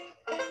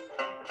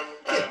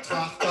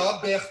 Getracht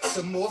hab ich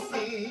zu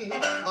muffen,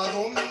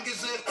 herum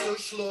Gesicht zu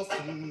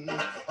schluffen,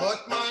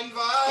 hat mein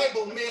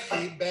Weibel mich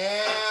in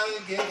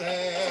Berg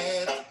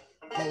gerät.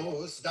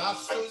 Wo's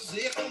darfst du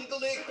sich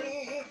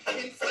blicken,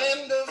 in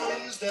fremde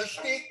Wunst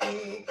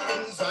ersticken,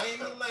 in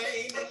seine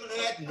Leinen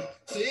retten,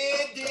 sie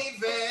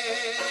die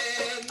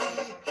Welt.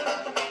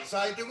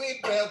 Sei du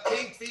in Welt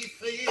pink wie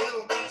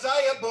früher,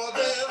 sei ein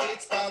Border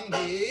jetzt bei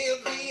mir,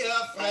 wie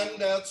ein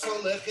Fremder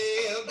soll ich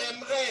hier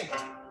dem Rent.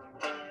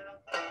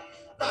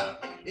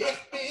 Ich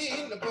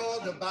bin ein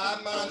Border bei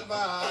meinem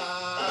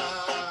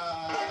Weib,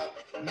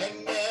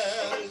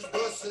 Männer ist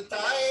busse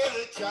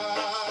teure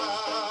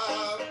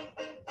Job.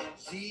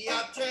 Sie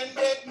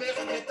attendet mich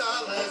mit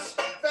alles,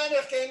 wenn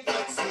ich kein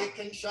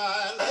Wexiken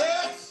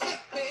Charles.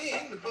 Ich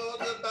bin ein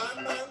Border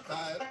bei meinem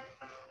Weib.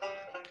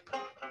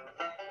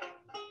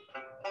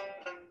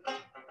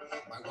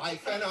 My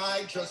wife and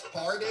I just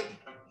parted,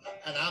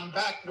 and I'm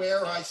back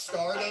where I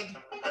started,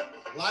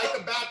 like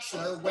a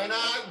bachelor when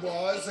I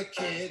was a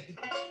kid.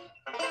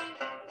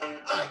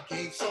 I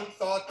gave some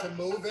thought to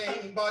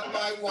moving, but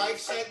my wife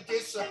said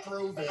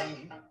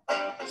disapproving.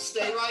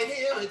 Stay right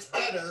here, it's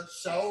better,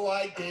 so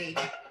I did.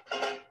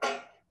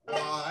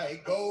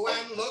 Why go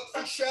and look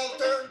for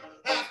shelter,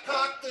 half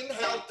cocked and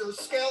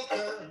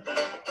helter-skelter,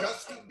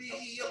 just to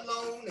be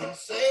alone and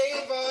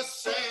save a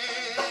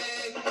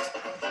cent?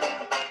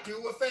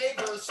 Do a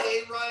favor,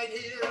 stay right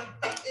here.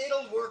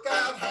 It'll work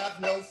out, have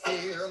no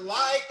fear,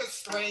 like a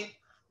strength.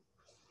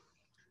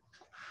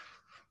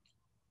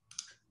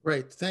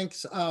 Great,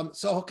 thanks.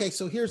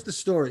 So here's the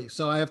story.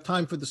 So I have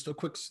time for the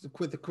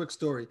quick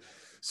story.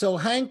 So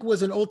Hank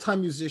was an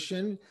old-time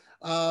musician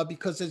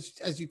because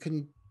as you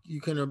can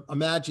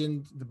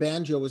imagine, the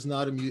banjo is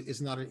not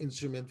an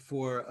instrument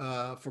for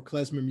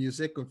klezmer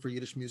music or for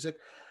Yiddish music.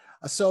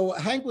 So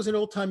Hank was an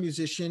old-time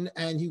musician,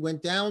 and he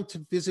went down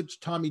to visit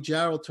Tommy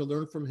Jarrell to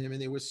learn from him.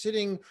 And they were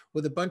sitting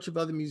with a bunch of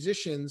other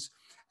musicians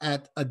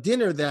at a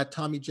dinner that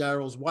Tommy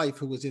Jarrell's wife,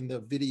 who was in the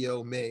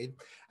video, made.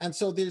 And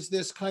so there's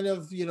this kind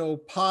of,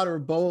 pot or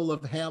bowl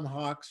of ham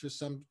hocks or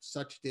some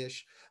such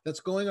dish that's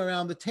going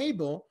around the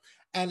table.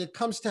 And it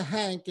comes to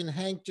Hank, and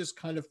Hank just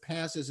kind of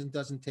passes and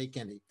doesn't take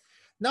any.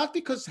 Not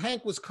because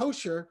Hank was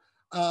kosher,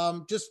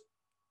 just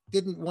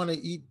didn't want to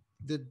eat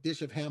the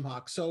dish of ham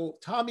hocks. So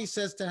Tommy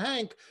says to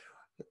Hank,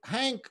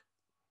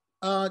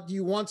 do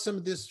you want some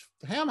of this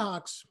ham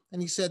hocks? And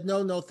he said,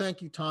 no,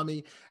 thank you,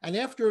 Tommy. And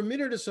after a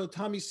minute or so,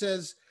 Tommy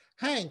says,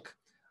 Hank,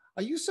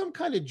 are you some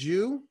kind of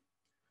Jew?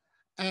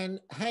 And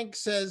Hank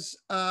says,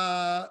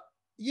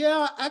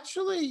 Yeah,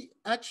 actually,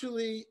 I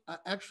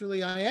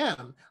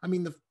am. I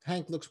mean, the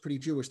Hank looks pretty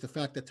Jewish. The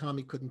fact that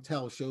Tommy couldn't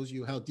tell shows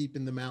you how deep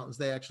in the mountains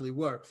they actually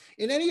were.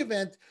 In any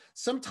event,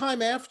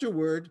 sometime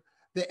afterward,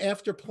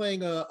 after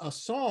playing a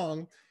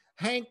song,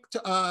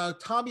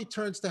 Tommy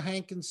turns to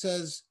Hank and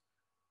says,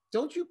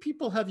 "Don't you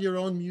people have your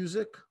own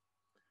music?"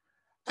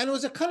 And it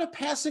was a kind of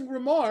passing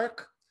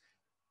remark.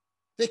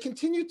 They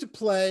continued to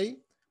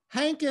play.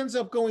 Hank ends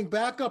up going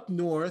back up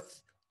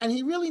north, and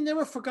he really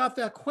never forgot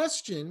that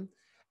question.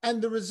 And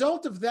the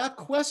result of that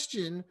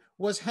question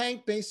was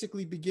Hank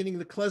basically beginning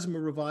the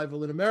klezmer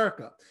revival in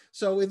America.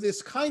 So in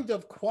this kind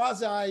of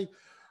quasi,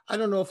 I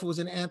don't know if it was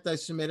an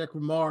anti-Semitic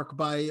remark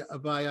by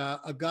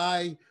a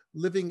guy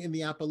living in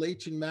the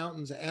Appalachian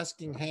Mountains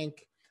asking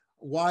Hank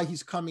why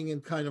he's coming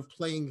and kind of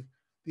playing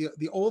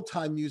the old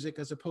time music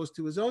as opposed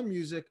to his own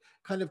music,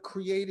 kind of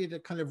created a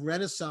kind of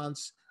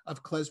renaissance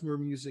of klezmer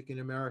music in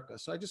America.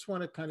 So I just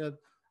want to kind of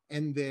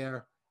end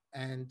there.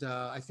 And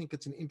I think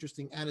it's an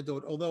interesting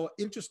anecdote, although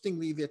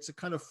interestingly, it's a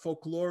kind of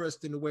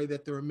folklorist in a way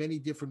that there are many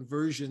different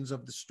versions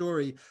of the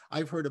story.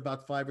 I've heard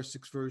about 5 or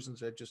 6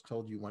 versions. I just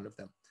told you one of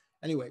them.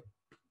 Anyway,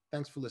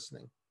 thanks for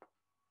listening.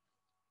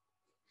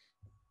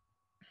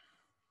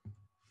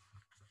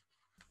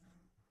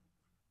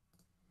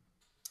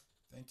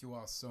 Thank you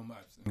all so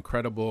much.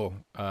 Incredible,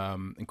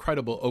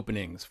 incredible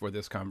openings for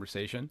this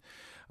conversation.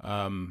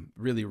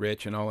 Really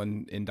rich and all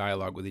in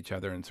dialogue with each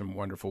other in some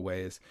wonderful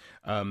ways.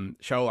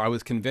 Shaul, I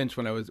was convinced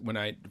when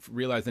I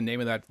realized the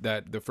name of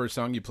that the first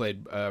song you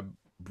played,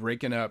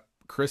 "Breaking Up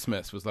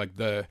Christmas," was like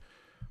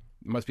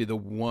must be the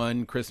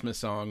one Christmas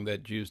song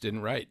that Jews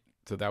didn't write.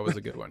 So that was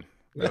a good one.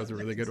 That was a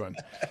really good one,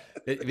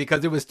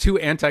 because it was too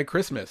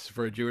anti-Christmas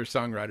for a Jewish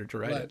songwriter to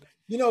write it.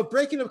 You know,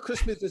 Breaking Up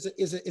Christmas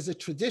is a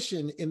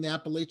tradition in the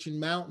Appalachian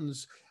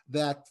Mountains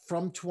that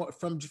from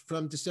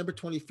December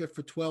 25th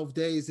for 12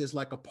 days, there's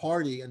like a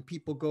party and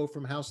people go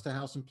from house to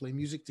house and play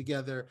music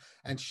together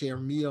and share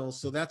meals.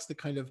 So that's the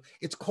kind of,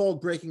 it's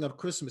called Breaking Up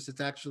Christmas. It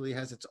actually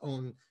has its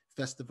own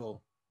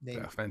festival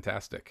name.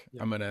 Fantastic.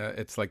 Yeah.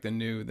 It's like the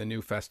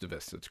new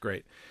Festivus. It's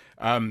great.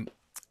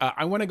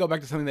 I want to go back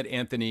to something that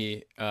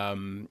Anthony,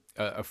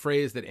 a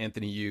phrase that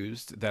Anthony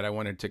used that I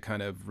wanted to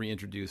kind of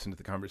reintroduce into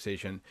the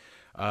conversation.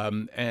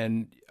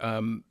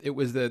 It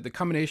was the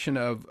combination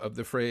of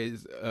the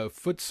phrase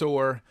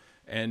footsore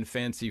and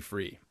fancy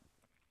free.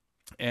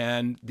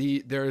 And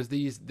there's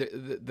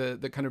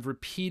the kind of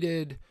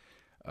repeated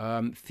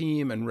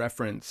theme and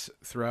reference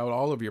throughout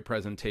all of your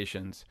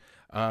presentations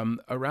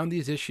around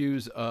these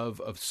issues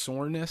of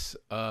soreness,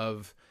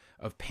 of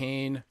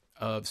pain,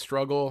 of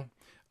struggle,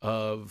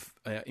 of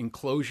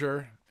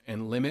enclosure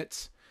and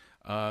limits,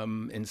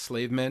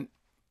 enslavement,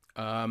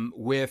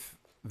 with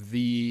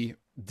the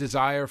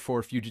desire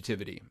for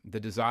fugitivity, the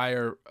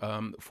desire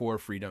for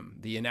freedom,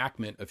 the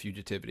enactment of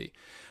fugitivity.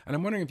 And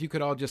I'm wondering if you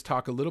could all just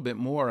talk a little bit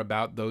more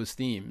about those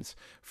themes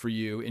for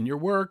you in your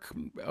work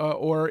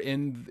or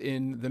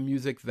in the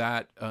music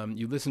that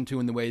you listen to,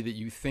 in the way that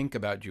you think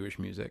about Jewish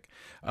music.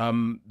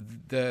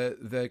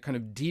 The kind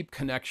of deep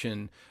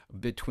connection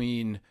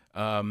between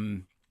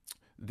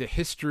the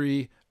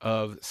history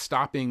of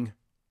stopping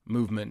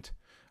movement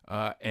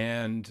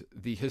and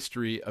the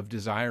history of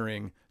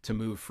desiring to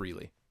move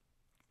freely.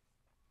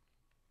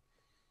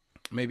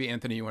 Maybe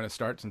Anthony, you want to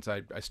start, since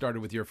I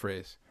started with your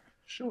phrase.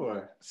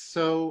 Sure.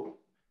 So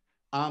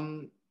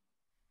I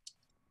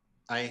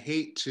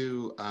hate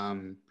to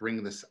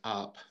bring this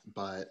up,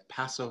 but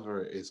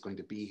Passover is going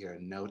to be here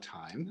in no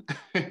time.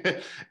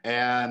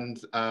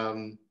 And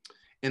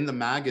in the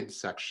Magid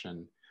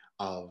section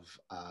of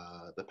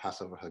the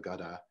Passover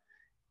Haggadah,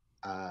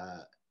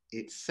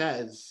 it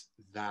says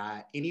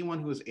that anyone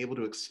who is able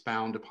to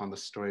expound upon the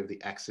story of the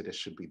Exodus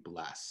should be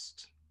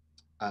blessed,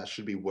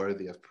 should be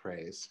worthy of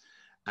praise.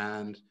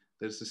 And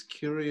there's this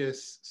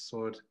curious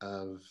sort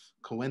of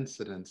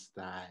coincidence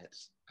that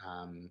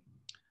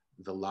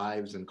the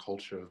lives and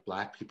culture of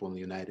Black people in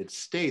the United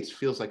States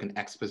feels like an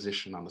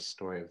exposition on the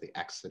story of the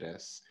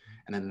Exodus.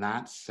 And in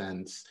that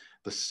sense,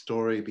 the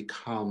story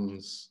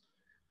becomes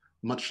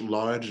much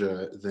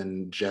larger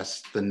than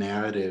just the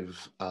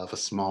narrative of a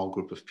small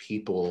group of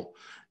people,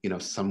 you know,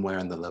 somewhere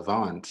in the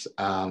Levant.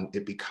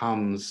 It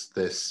becomes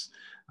this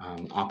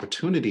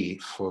opportunity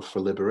for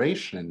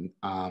liberation.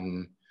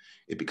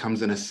 It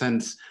becomes, in a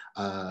sense,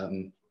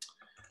 a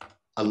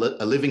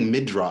living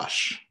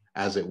midrash,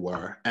 as it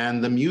were.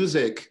 And the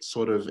music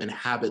sort of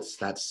inhabits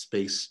that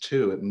space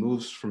too. It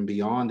moves from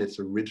beyond its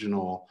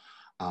original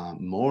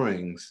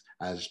moorings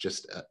as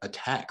just a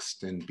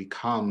text and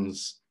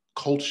becomes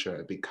culture,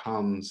 it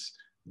becomes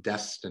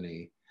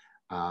destiny.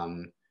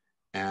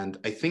 And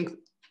I think,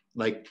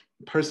 like,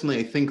 personally,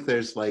 I think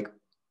there's like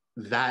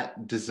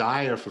that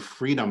desire for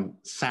freedom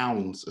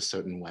sounds a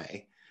certain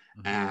way.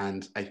 Mm-hmm.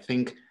 And I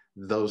think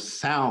those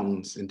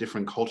sounds in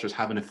different cultures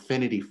have an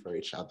affinity for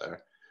each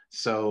other.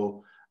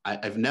 So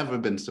I've never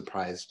been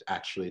surprised,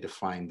 actually, to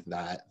find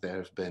that there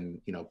have been,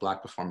 you know,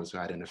 Black performers who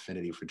had an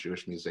affinity for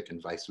Jewish music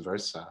and vice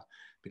versa,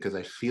 because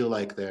I feel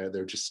like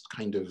they're just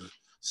kind of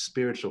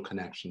spiritual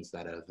connections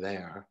that are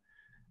there.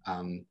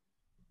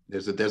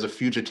 there's a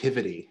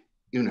fugitivity,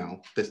 you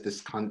know, this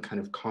kind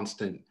of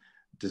constant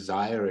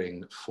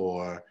desiring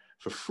for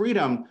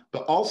freedom,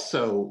 but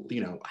also,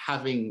 you know,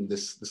 having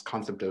this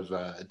concept of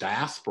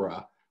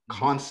diaspora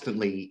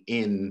constantly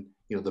in,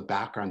 you know, the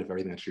background of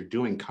everything that you're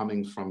doing,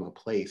 coming from a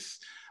place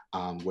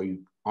where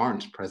you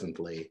aren't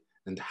presently,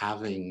 and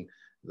having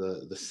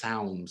the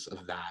sounds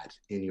of that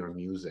in your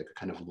music,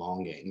 kind of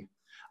longing.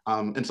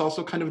 It's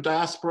also kind of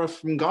diaspora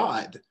from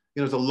God.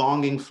 You know, there's a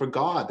longing for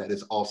God that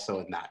is also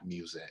in that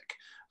music,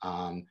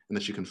 and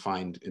that you can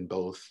find in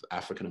both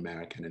African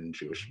American and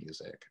Jewish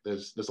music.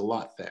 There's a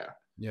lot there.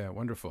 Yeah,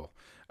 wonderful.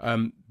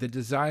 The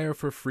desire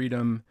for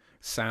freedom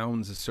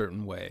sounds a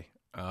certain way,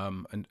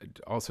 and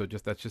also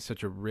just that's just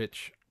such a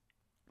rich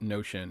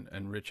notion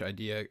and rich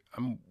idea.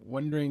 I'm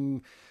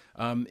wondering,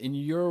 in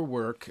your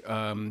work,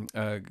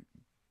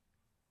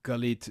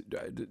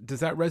 Galeet, does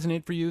that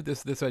resonate for you?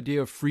 This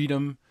idea of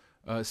freedom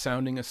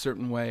sounding a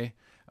certain way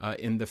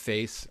in the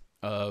face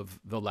of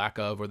the lack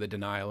of or the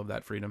denial of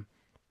that freedom?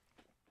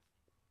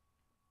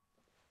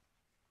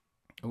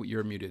 Oh,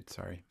 you're muted.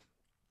 Sorry.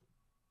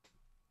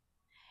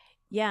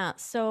 Yeah,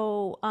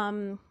 so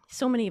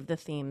so many of the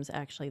themes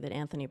actually that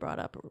Anthony brought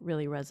up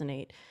really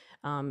resonate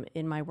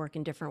in my work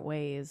in different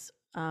ways.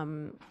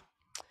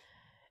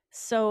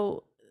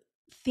 So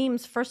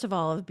themes, first of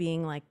all, of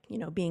being like, you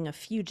know, being a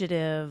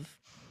fugitive,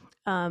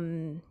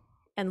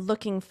 and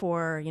looking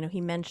for, you know, he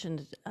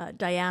mentioned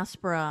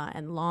diaspora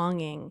and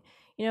longing.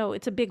 You know,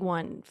 it's a big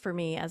one for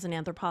me as an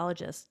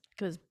anthropologist,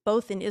 because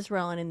both in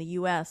Israel and in the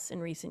US in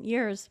recent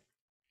years,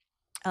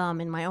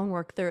 in my own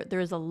work, there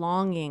is a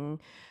longing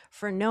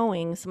for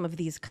knowing some of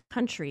these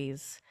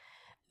countries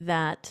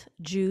that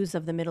Jews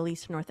of the Middle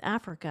East and North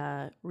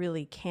Africa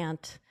really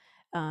can't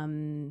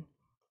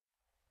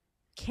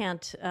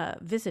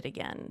visit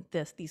again.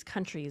 These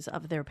countries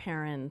of their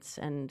parents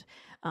and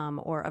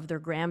or of their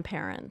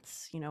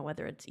grandparents. You know,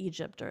 whether it's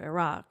Egypt or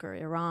Iraq or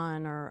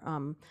Iran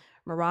or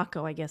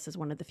Morocco, I guess is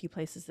one of the few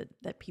places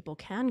that people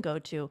can go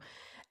to.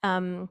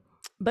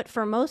 But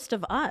for most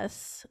of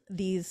us,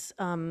 these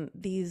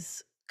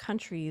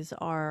countries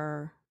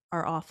are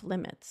off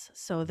limits.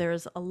 So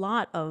there's a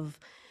lot of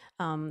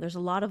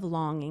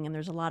longing, and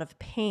there's a lot of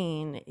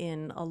pain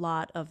in a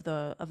lot of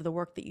the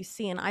work that you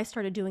see. And I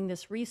started doing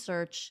this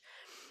research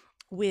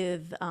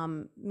with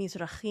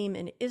Mizrahim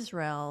in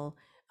Israel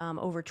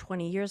over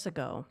 20 years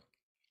ago,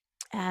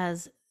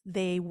 as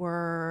they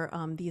were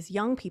these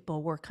young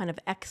people were kind of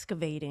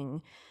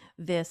excavating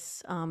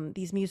these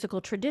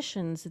musical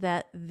traditions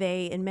that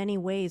they in many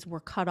ways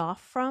were cut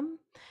off from.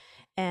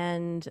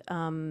 And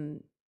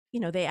you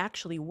know, they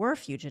actually were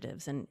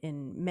fugitives, and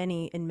in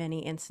many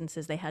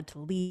instances they had to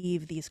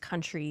leave these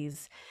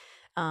countries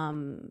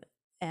and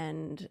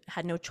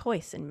had no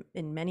choice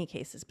in many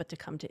cases but to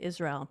come to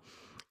Israel.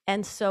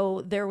 And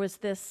so there was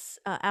this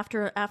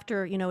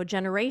after you know, a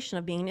generation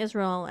of being in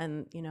Israel,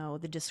 and you know,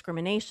 the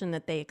discrimination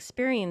that they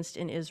experienced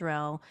in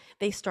Israel,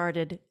 they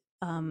started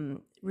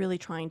really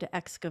trying to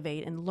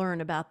excavate and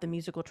learn about the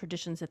musical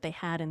traditions that they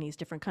had in these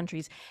different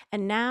countries.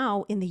 And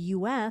now in the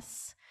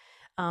US,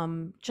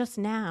 just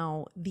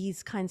now,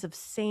 these kinds of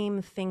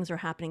same things are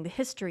happening. The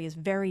history is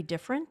very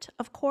different,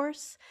 of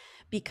course,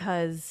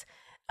 because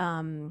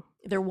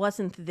there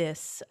wasn't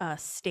this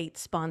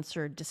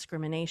state-sponsored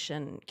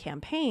discrimination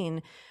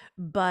campaign.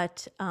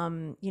 But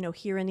you know,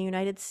 here in the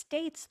United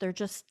States, there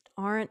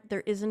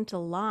isn't a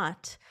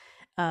lot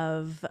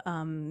of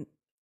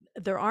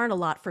there aren't a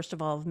lot, first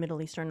of all, of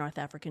Middle Eastern North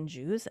African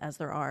Jews as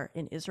there are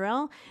in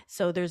Israel.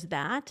 So there's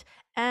that.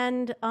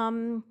 And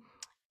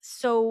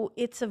so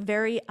it's a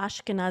very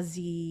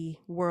Ashkenazi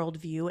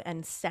worldview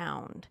and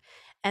sound.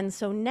 And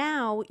so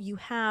now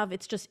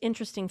it's just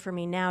interesting for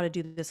me now to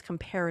do this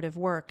comparative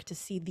work, to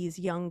see these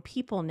young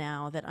people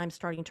now that I'm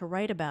starting to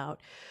write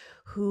about,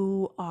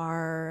 who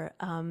are,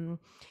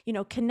 you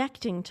know,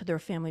 connecting to their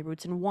family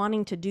roots and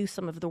wanting to do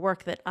some of the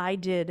work that I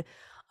did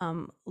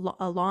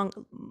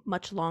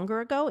much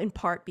longer ago, in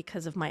part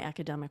because of my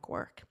academic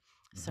work.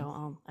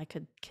 So I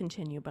could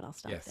continue, but I'll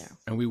stop there.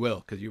 And we will,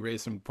 because you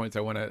raised some points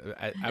I want to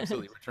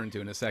absolutely return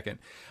to in a second.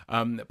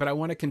 But I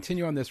want to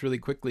continue on this really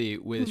quickly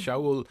with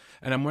Shaul.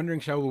 And I'm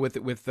wondering, Shaul, with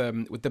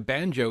the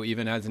banjo,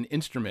 even as an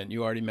instrument,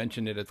 you already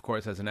mentioned it, of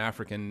course, as an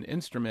African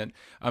instrument.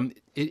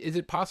 Is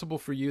it possible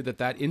for you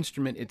that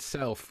instrument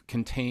itself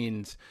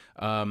contains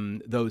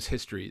those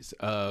histories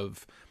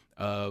of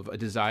a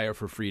desire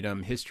for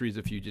freedom, histories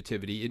of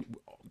fugitivity,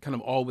 kind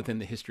of all within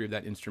the history of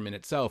that instrument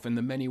itself, and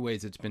the many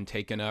ways it's been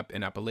taken up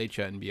in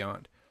Appalachia and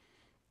beyond?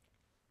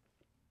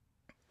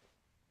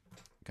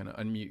 Kind of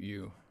unmute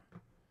you. I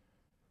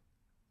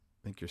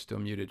think you're still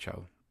muted,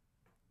 Shaul.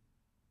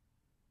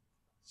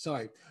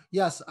 Sorry.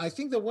 Yes, I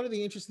think that one of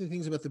the interesting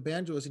things about the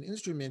banjo as an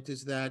instrument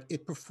is that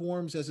it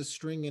performs as a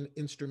string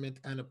instrument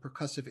and a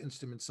percussive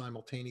instrument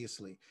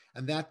simultaneously,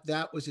 and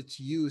that was its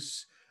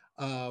use.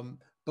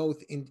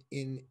 Both in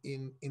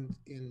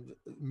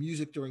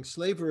music during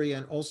slavery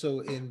and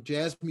also in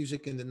jazz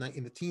music in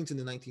the teens in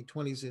the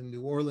 1920s in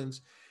New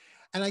Orleans.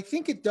 And I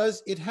think it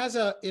has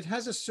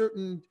a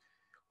certain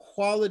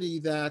quality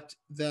that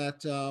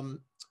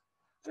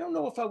I don't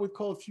know if I would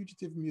call it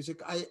fugitive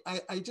music.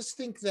 I just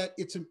think that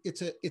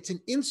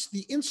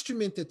the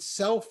instrument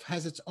itself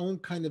has its own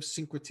kind of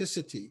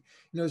syncreticity.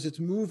 As it's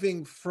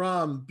moving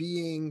from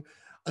being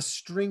a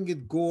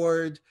stringed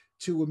gourd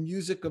to a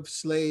music of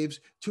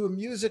slaves to a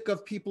music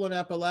of people in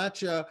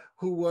Appalachia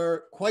who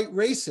were quite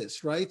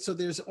racist, right? So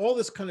there's all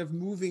this kind of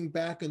moving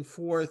back and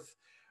forth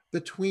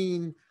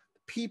between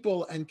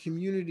people and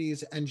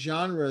communities and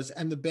genres,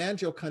 and the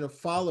banjo kind of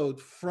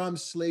followed from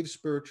slave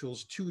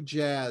spirituals to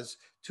jazz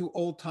to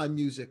old time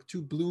music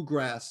to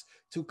bluegrass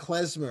to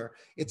klezmer.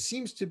 It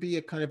seems to be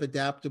a kind of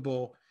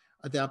adaptable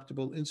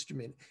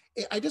instrument.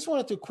 I just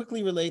wanted to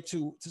quickly relate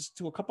to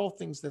a couple of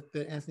things that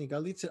Anthony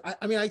Galeet said.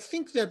 I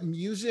think that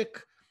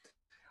music.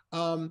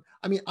 I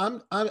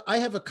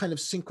have a kind of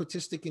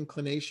syncretistic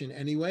inclination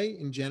anyway,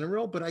 in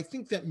general, but I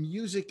think that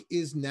music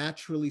is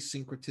naturally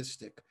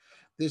syncretistic.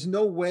 There's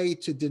no way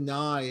to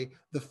deny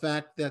the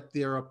fact that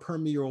there are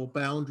permeable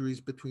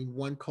boundaries between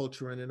one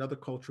culture and another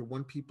culture,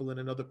 one people and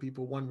another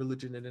people, one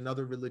religion and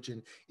another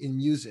religion in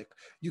music.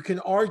 You can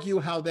argue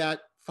how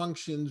that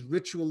functions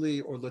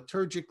ritually or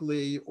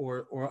liturgically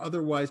or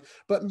otherwise,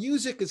 but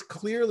music is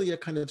clearly a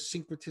kind of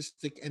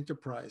syncretistic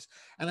enterprise.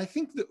 And I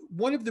think that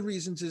one of the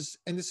reasons is,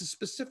 and this is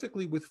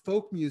specifically with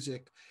folk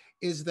music,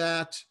 is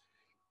that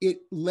it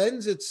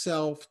lends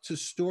itself to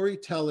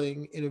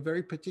storytelling in a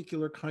very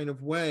particular kind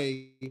of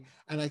way.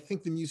 And I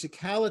think the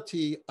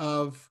musicality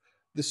of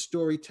the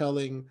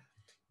storytelling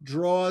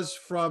draws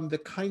from the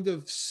kind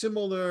of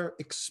similar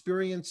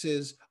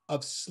experiences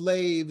of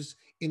slaves,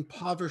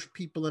 impoverished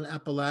people in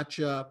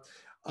Appalachia,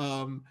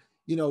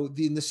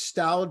 the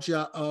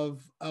nostalgia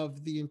of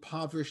the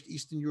impoverished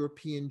Eastern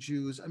European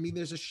Jews. I mean,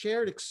 there's a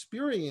shared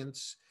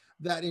experience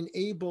that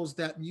enables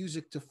that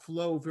music to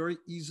flow very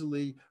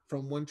easily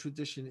from one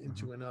tradition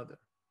into another.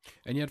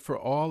 And yet, for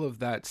all of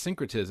that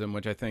syncretism,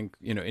 which I think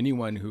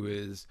anyone who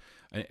is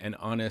an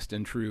honest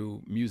and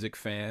true music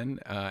fan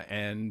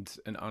and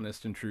an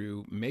honest and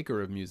true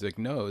maker of music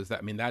knows that.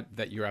 I mean,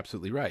 that you're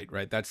absolutely right.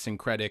 Right, that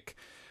syncretic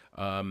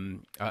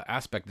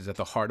aspect is at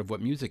the heart of what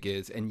music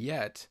is. And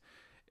yet,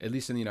 at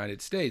least in the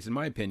United States, in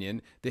my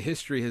opinion, the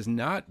history has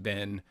not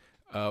been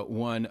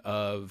one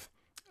of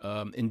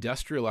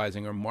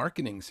industrializing or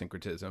marketing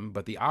syncretism,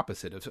 but the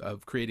opposite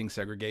of creating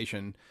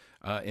segregation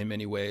in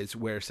many ways,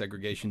 where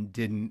segregation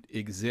didn't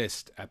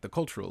exist at the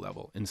cultural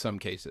level in some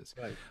cases.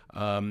 Right.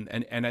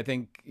 And I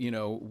think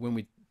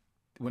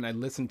when I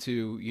listen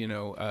to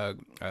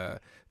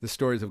the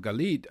stories of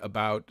Galeet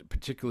about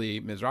particularly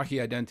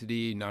Mizrahi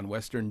identity,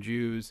 non-Western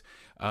Jews,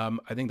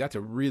 I think that's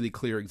a really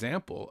clear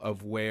example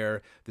of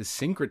where the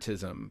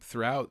syncretism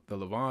throughout the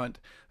Levant,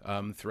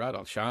 throughout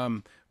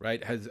Al-Sham,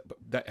 right, has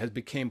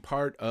became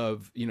part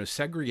of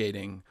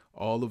segregating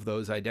all of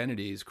those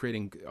identities,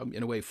 creating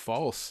in a way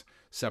false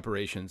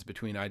separations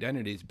between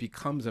identities,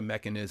 becomes a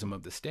mechanism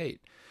of the state.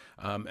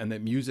 And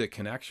that music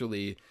can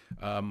actually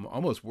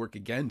almost work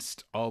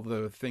against all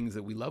the things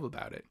that we love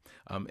about it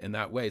in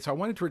that way. So I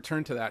wanted to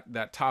return to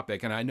that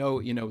topic. And I know,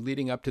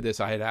 leading up to this,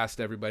 I had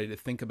asked everybody to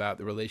think about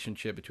the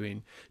relationship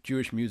between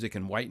Jewish music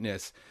and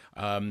whiteness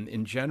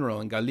in general.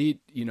 And Galeet,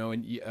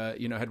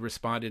 had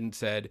responded and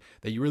said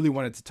that you really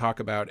wanted to talk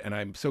about, and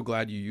I'm so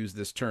glad you used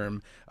this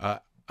term,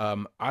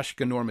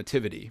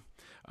 Ashkenormativity.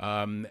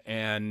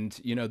 And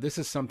this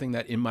is something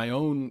that in my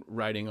own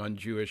writing on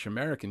Jewish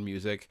American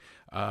music,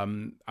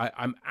 I'm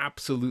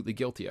absolutely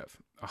guilty of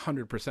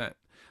 100%.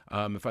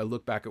 If I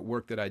look back at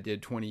work that I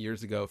did 20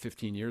 years ago,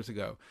 15 years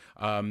ago,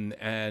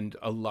 and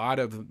a lot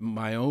of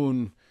my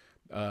own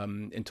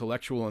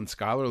intellectual and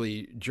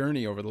scholarly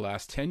journey over the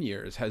last 10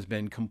 years has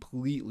been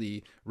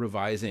completely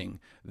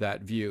revising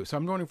that view. So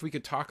I'm wondering if we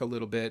could talk a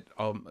little bit,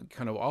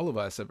 kind of all of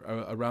us,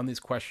 around these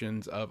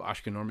questions of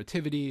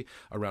Ashkenormativity,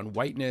 around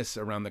whiteness,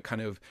 around the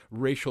kind of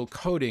racial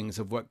codings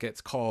of what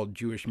gets called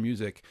Jewish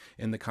music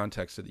in the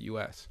context of the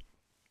U.S.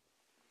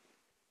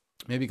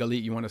 Maybe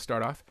Galeet, you want to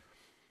start off?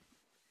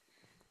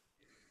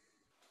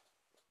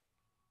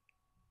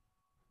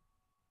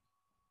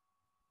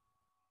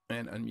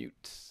 And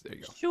unmute. There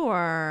you go.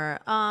 Sure.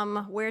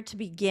 Where to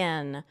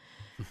begin?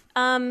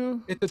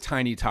 It's a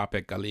tiny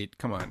topic, Galeet.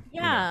 Come on.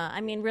 Yeah,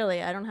 I mean,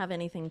 really, I don't have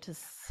anything to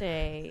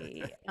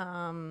say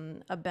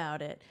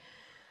about it.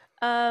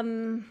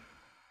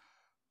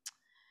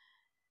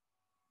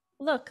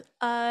 Look,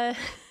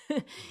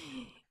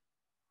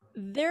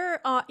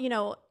 there are,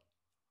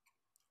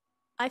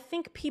 I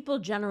think people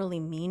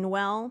generally mean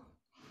well,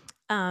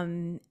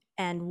 and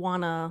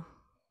wanna.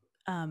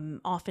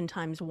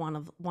 Oftentimes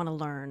want to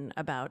learn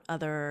about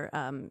other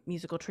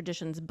musical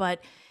traditions,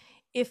 but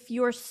if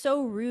you're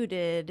so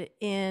rooted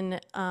in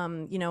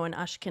an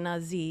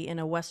Ashkenazi, in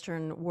a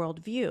Western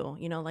worldview,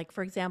 like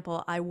for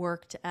example, I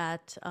worked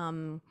at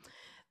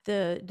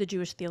the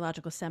Jewish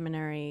Theological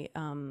Seminary.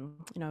 I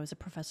was a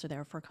professor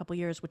there for a couple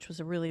years, which was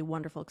a really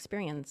wonderful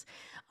experience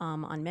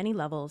on many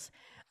levels.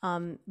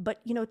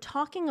 But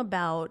talking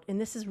about, and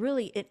this is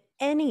really in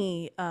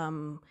any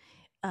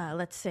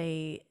let's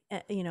say,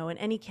 in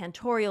any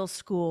cantorial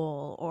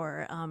school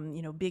or,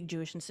 big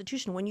Jewish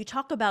institution, when you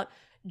talk about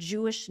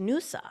Jewish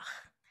nusach,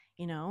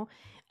 you know.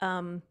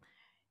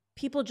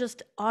 People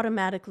just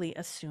automatically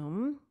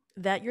assume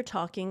that you're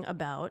talking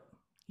about,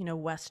 you know,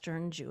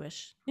 Western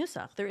Jewish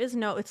Nusach. There is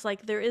no, it's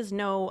like there is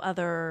no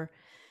other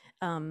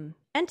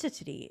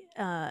entity.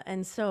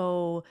 And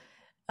so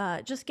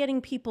just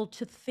getting people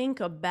to think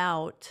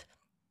about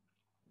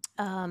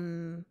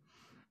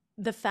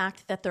the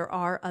fact that there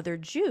are other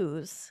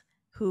Jews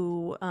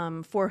who,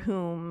 for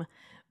whom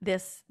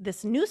this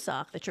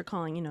nusach that you're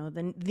calling, you know,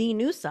 the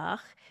nusach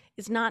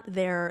is not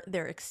their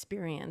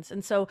experience.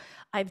 And so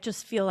I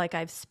just feel like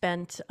I've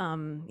spent,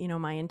 you know,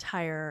 my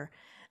entire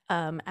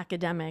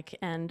academic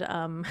and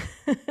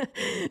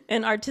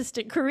an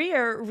artistic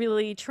career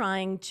really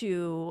trying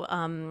to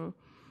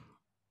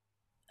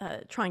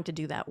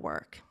do that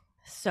work.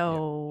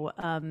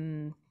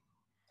 So.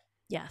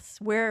 Yes,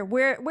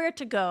 where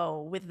to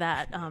go with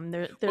that?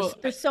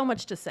 There's so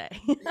much to say.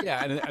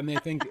 Yeah, and I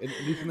think, at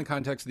least in the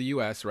context of the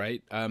U.S.,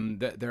 right,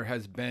 that there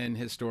has been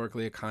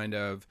historically a kind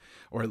of,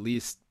 or at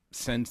least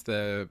since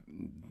the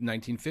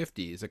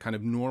 1950s, a kind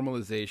of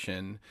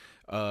normalization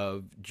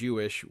of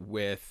Jewish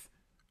with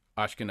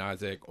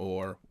Ashkenazic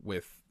or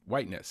with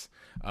whiteness.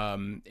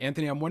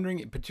 Anthony, I'm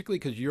wondering, particularly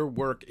because your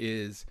work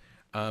is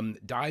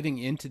diving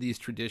into these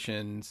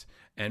traditions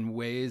and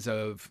ways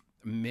of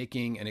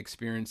making and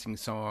experiencing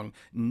song,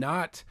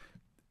 not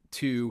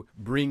to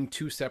bring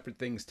two separate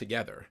things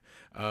together,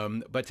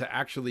 but to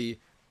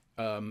actually,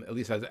 at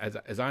least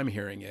as I'm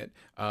hearing it,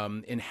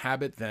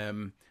 inhabit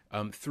them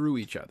through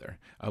each other,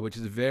 which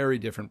is a very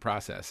different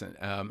process. And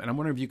I'm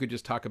wondering if you could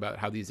just talk about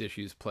how these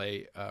issues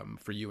play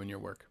for you in your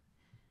work.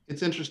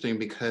 It's interesting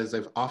because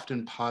I've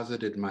often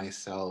posited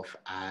myself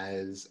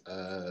as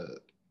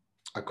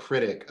a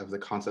critic of the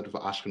concept of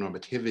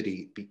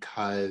Ashkenormativity,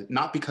 because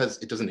not because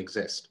it doesn't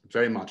exist,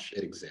 very much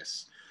it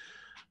exists,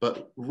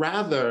 but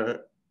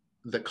rather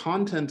the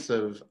contents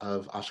of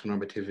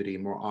Ashkenormativity,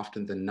 more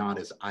often than not,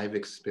 as I've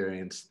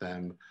experienced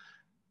them,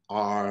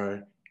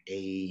 are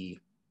a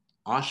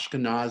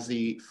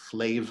Ashkenazi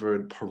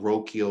flavored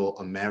parochial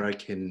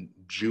American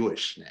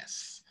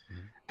Jewishness.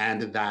 Mm-hmm.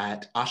 And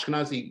that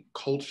Ashkenazi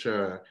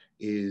culture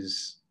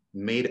is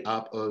made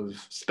up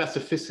of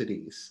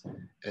specificities,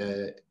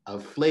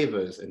 of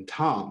flavors and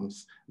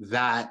toms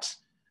that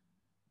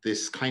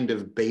this kind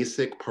of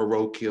basic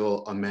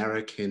parochial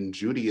American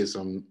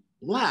Judaism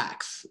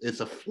lacks. It's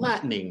a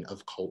flattening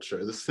of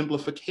culture, the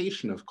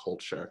simplification of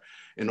culture,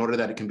 in order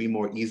that it can be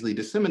more easily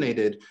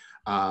disseminated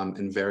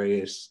in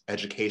various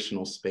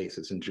educational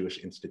spaces and Jewish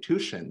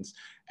institutions.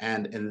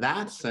 And in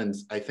that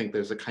sense, I think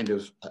there's a kind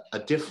of a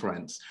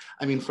difference.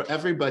 I mean, for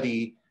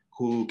everybody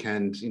who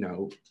can, you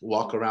know,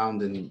 walk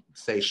around and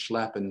say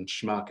schlep and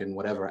schmuck and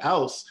whatever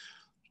else,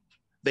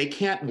 they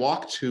can't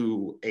walk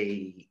to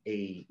a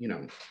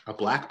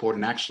blackboard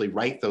and actually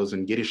write those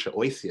in Yiddish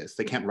oisias.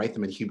 They can't write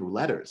them in Hebrew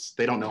letters.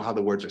 They don't know how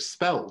the words are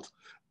spelled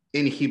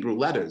in Hebrew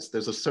letters.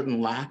 There's a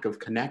certain lack of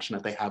connection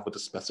that they have with the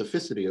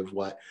specificity of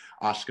what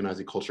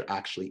Ashkenazi culture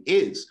actually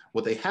is.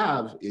 What they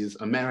have is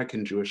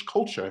American Jewish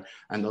culture,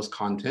 and those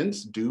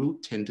contents do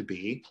tend to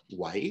be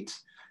white,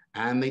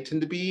 and they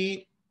tend to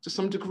be, to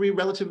some degree,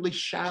 relatively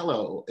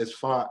shallow as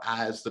far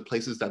as the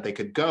places that they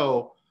could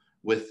go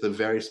with the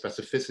various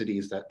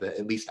specificities that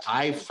at least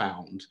I've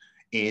found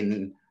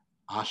in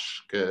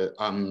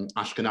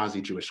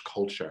Ashkenazi Jewish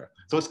culture.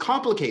 So it's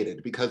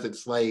complicated because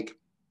it's like,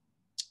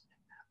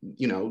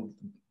 you know,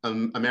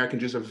 American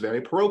Jews are very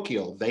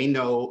parochial. They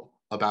know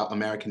about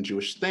American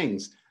Jewish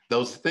things.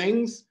 Those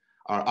things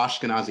are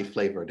Ashkenazi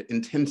flavored,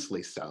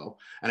 intensely so.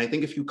 And I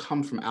think if you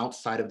come from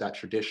outside of that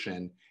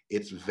tradition,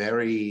 it's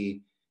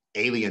very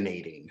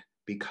alienating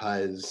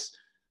because,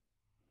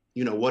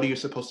 you know, what are you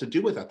supposed to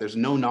do with that? There's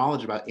no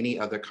knowledge about any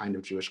other kind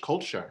of Jewish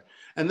culture.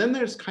 And then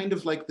there's kind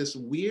of like this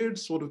weird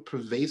sort of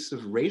pervasive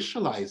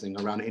racializing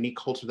around any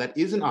culture that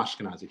isn't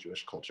Ashkenazi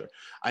Jewish culture.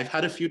 I've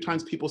had a few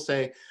times people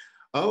say,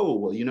 oh,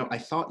 well, you know, I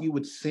thought you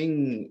would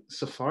sing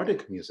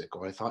Sephardic music,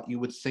 or I thought you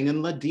would sing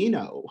in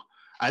Ladino,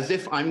 as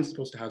if I'm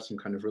supposed to have some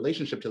kind of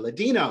relationship to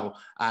Ladino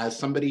as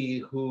somebody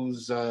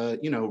whose,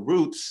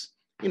 roots,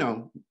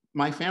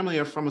 my family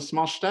are from a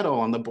small shtetl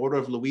on the border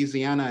of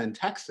Louisiana and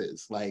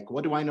Texas. Like,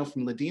 what do I know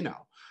from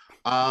Ladino?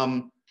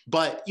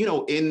 But, you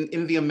know,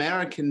 in the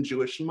American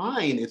Jewish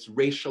mind, it's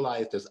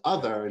racialized as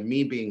other, and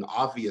me being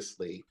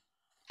obviously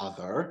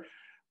other,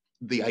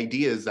 the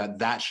idea is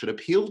that should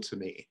appeal to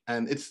me.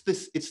 And it's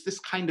this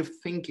kind of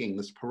thinking,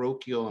 this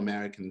parochial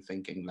American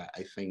thinking that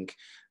I think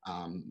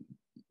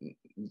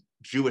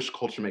Jewish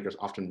culture makers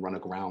often run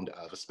aground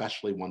of,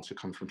 especially ones who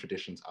come from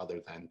traditions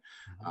other than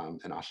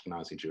an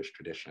Ashkenazi Jewish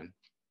tradition.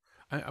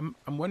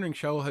 I'm wondering,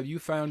 Shaul, have you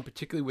found,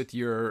 particularly with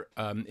your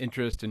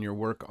interest in your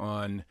work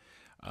on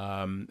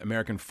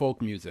American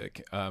folk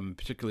music,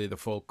 particularly the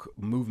folk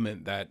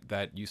movement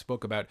that you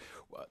spoke about,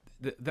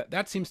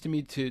 that seems to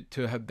me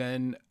to have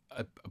been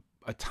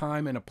a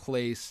time and a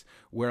place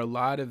where a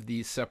lot of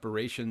these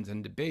separations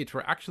and debates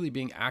were actually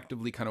being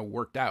actively kind of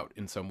worked out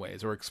in some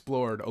ways or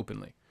explored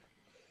openly.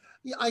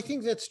 Yeah, I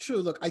think that's true.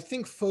 Look, I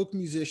think folk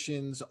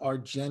musicians are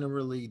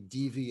generally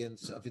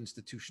deviants of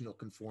institutional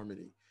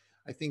conformity.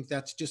 I think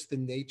that's just the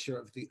nature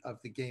of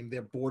the game.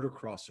 They're border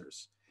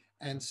crossers.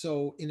 And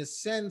so in a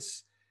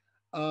sense,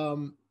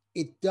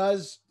 it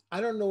does,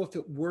 I don't know if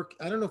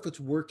I don't know if it's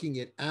working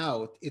it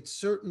out. It's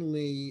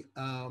certainly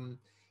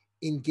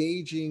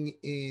engaging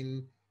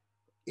in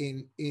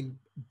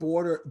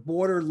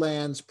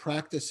borderlands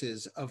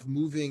practices of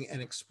moving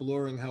and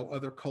exploring how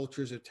other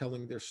cultures are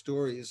telling their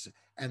stories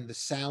and the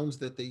sounds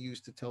that they use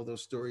to tell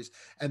those stories,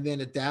 and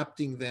then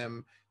adapting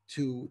them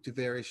to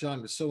various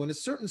genres. So in a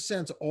certain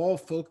sense, all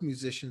folk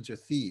musicians are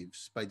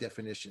thieves by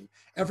definition.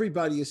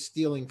 Everybody is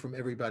stealing from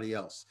everybody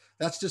else.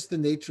 That's just the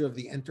nature of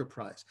the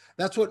enterprise.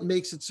 That's what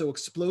makes it so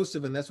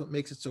explosive, and that's what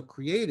makes it so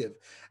creative.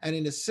 And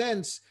in a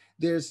sense,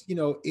 there's,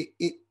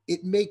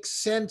 it makes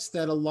sense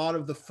that a lot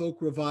of the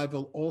folk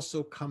revival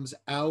also comes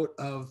out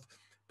of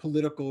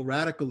political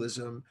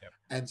radicalism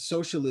and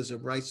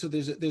socialism, right? So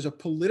there's a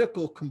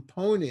political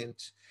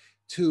component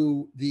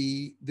to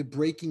the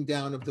breaking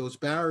down of those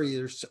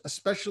barriers,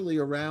 especially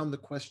around the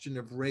question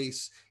of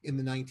race in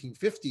the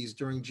 1950s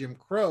during Jim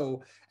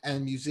Crow,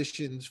 and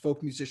musicians,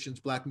 folk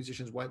musicians, Black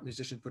musicians, white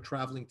musicians were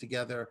traveling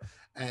together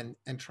and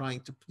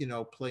trying to,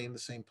 play in the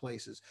same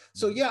places.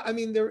 So yeah, I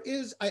mean, there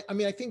is, I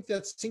mean, I think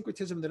that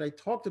syncretism that I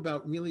talked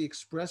about really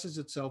expresses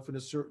itself in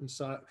a certain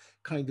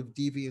kind of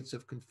deviance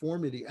of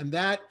conformity. And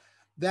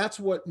that's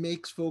what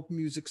makes folk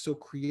music so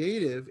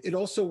creative. It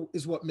also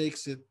is what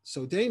makes it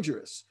so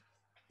dangerous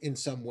in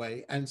some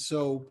way, and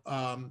so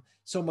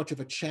so much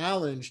of a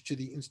challenge to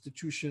the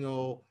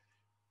institutions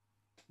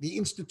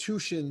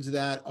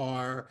that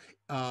are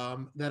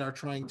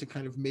trying to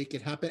kind of make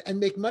it happen and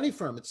make money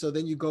from it. So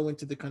then you go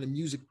into the kind of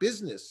music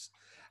business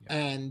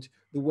and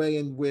the way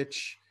in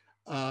which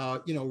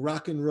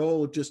rock and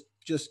roll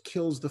just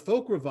kills the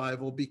folk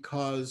revival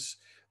because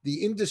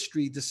the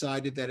industry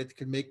decided that it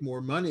could make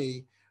more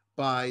money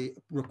by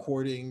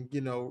recording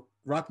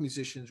rock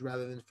musicians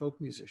rather than folk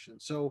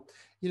musicians. So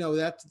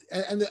that,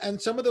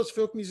 and some of those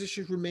folk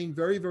musicians remain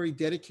very, very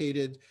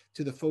dedicated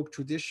to the folk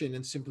tradition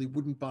and simply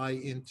wouldn't buy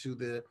into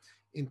the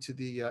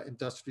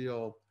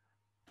industrial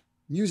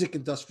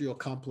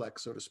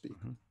complex, so to speak.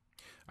 Mm-hmm.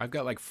 I've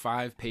got like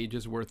 5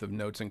 pages worth of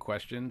notes and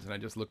questions, and I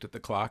just looked at the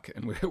clock,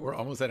 and we're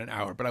almost at an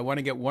hour. But I want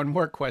to get one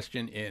more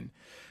question in,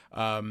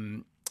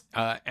 and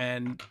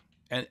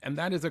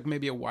that is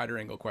maybe a wider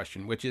angle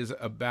question, which is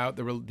about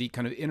the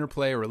kind of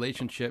interplay or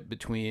relationship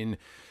between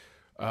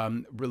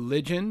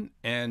religion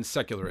and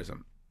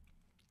secularism.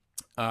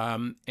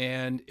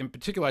 And in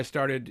particular, I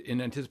started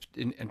in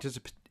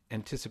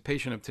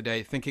anticipation of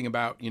today, thinking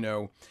about, in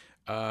a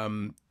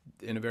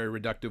very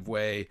reductive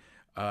way,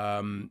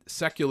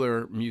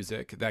 secular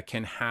music that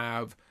can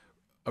have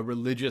a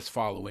religious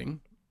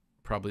following,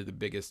 probably the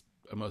biggest,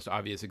 most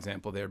obvious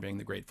example there being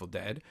the Grateful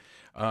Dead,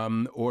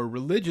 or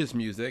religious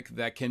music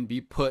that can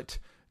be put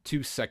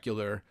to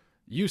secular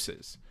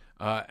uses.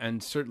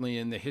 And certainly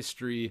in the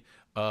history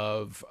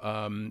of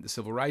the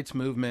civil rights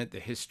movement, the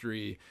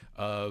history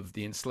of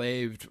the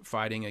enslaved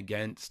fighting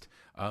against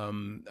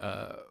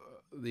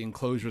the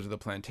enclosures of the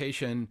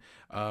plantation,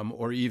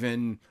 or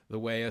even the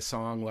way a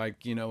song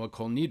like, a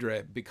Kol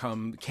Nidre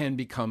can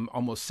become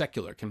almost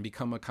secular, can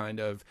become a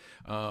kind of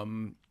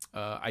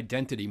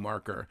identity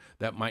marker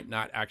that might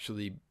not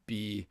actually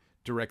be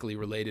directly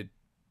related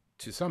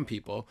to some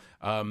people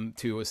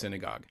to a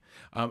synagogue.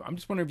 I'm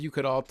just wondering if you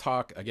could all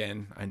talk,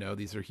 again, I know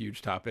these are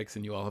huge topics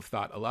and you all have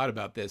thought a lot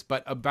about this,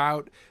 but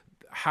about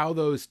how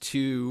those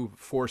two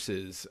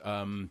forces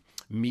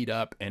meet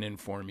up and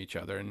inform each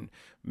other. And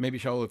maybe,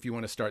 Shaul, if you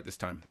want to start this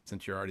time,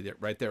 since you're already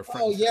right there.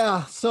 Oh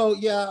yeah. So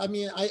yeah, I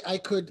mean, I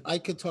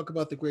could talk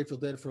about the Grateful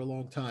Dead for a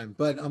long time,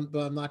 but I'm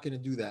not going to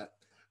do that.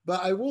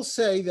 But I will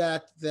say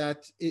that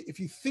if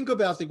you think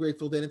about the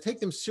Grateful Dead and take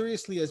them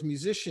seriously as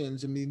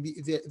musicians, I mean,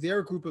 they're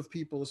a group of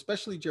people,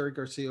 especially Jerry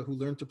Garcia, who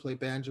learned to play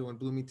banjo in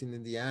Bloomington,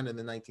 Indiana in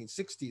the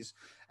 1960s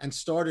and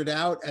started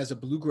out as a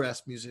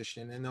bluegrass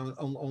musician and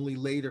only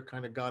later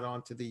kind of got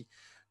onto the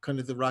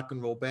rock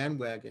and roll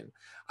bandwagon.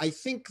 I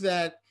think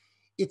that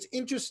it's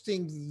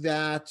interesting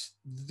that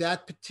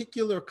that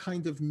particular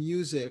kind of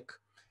music,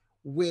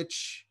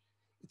 which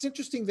it's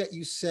interesting that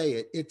you say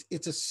it.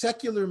 It's a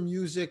secular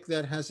music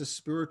that has a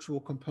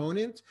spiritual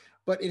component,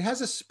 but it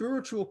has a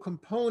spiritual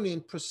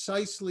component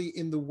precisely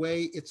in the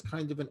way it's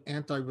kind of an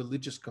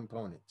anti-religious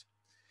component.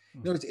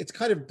 It's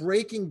kind of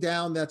breaking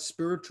down that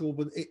spiritual,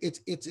 but it's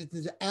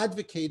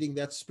advocating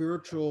that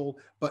spiritual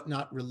but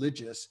not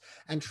religious,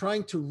 and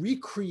trying to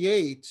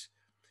recreate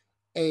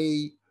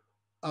a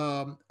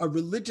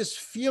religious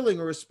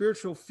feeling or a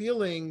spiritual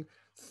feeling,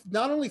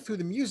 not only through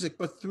the music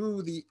but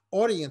through the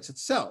audience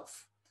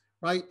itself.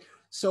 Right.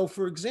 So,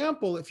 for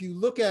example, if you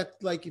look at,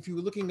 if you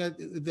were looking at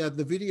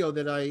the video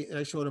that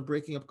I showed on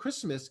Breaking Up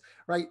Christmas,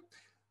 right?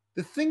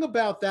 The thing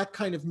about that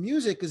kind of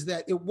music is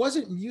that it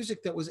wasn't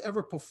music that was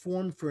ever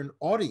performed for an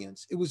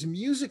audience. It was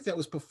music that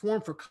was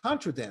performed for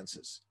contra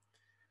dances,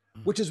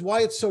 which is why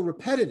it's so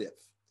repetitive,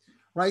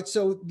 right?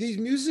 So these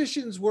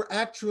musicians were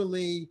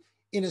actually,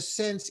 in a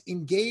sense,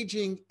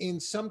 engaging in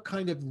some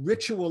kind of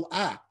ritual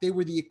act. They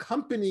were the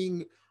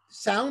accompanying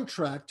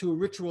soundtrack to a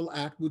ritual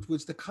act, which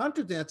was the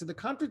contra dance. And the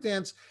contra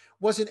dance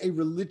wasn't a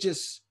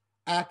religious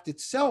act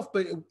itself,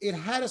 but it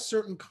had a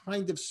certain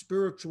kind of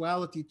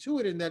spirituality to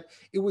it, in that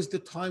it was the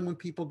time when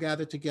people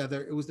gathered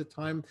together. It was the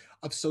time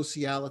of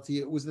sociality.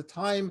 It was the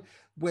time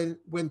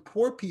when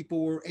poor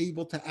people were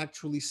able to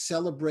actually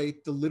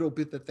celebrate the little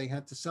bit that they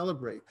had to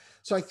celebrate.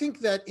 So I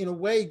think that in a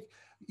way,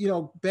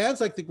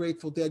 bands like the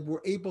Grateful Dead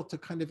were able to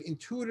kind of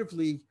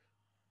intuitively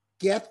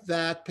get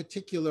that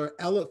particular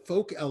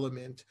folk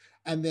element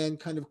and then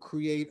kind of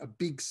create a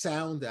big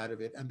sound out of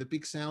it. And the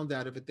big sound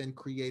out of it then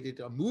created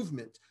a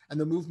movement. And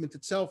the movement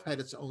itself had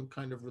its own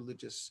kind of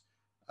religious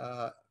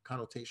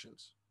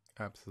connotations.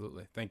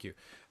 Absolutely. Thank you.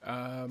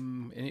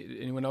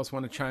 Anyone else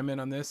want to chime in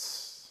on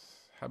this?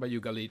 How about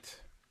you, Galeet?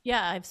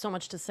 Yeah, I have so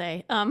much to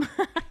say on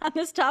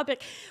this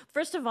topic.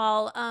 First of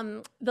all,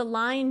 the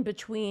line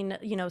between,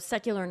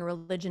 secular and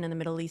religion in the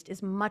Middle East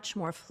is much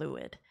more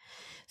fluid.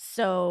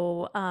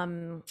 So,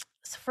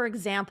 for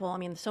example, I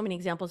mean, so many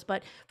examples,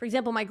 but for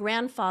example, my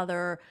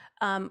grandfather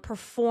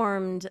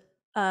performed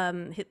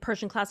his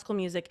Persian classical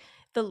music.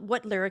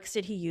 What lyrics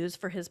did he use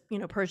for his,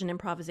 Persian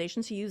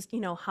improvisations? He used,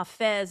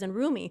 Hafez and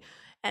Rumi,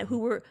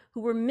 who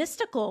were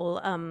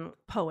mystical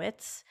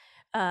poets.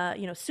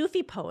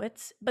 Sufi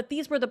poets, but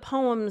these were the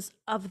poems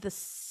of the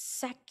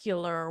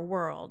secular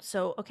world.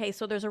 So, okay,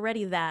 so there's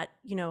already that,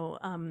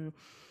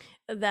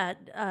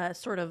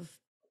 sort of,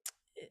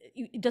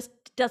 it just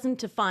doesn't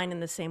define in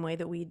the same way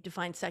that we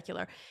define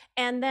secular.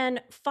 And then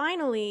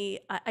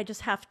finally, I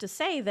just have to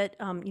say that,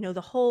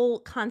 the whole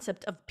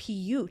concept of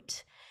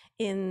piyut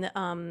in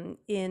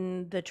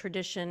the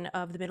tradition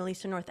of the Middle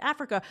East and North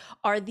Africa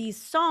are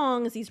these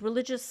songs, these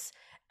religious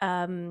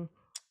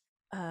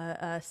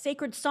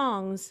sacred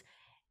songs.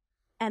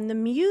 And the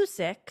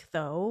music,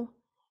 though,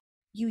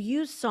 you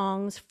use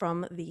songs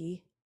from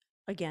the,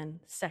 again,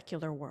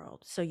 secular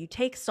world. So you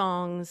take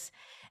songs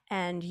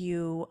and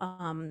you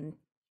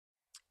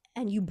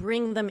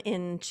bring them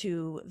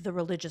into the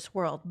religious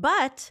world.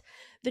 But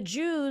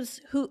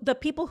the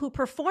people who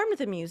performed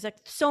the music,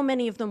 so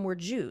many of them were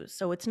Jews.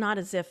 So it's not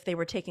as if they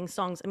were taking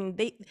songs. I mean,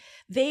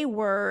 they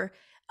were,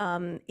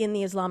 in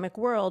the Islamic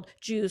world,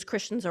 Jews,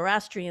 Christians,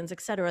 Zoroastrians,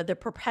 etc., the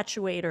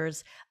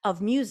perpetuators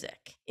of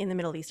music in the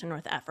Middle East and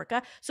North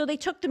Africa. So they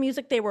took the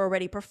music they were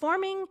already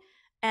performing,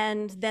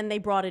 and then they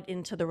brought it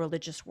into the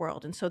religious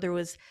world. And so there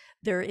is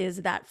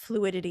that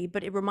fluidity.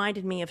 But it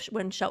reminded me of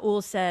when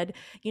Shaul said,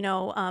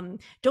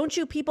 don't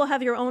you people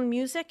have your own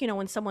music?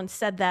 When someone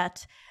said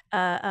that,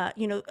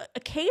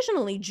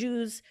 occasionally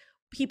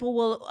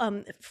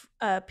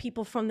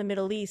people from the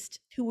Middle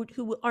East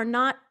who are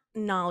not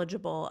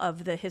knowledgeable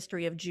of the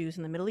history of Jews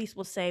in the Middle East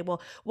will say,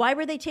 well, why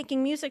were they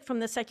taking music from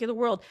the secular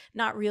world,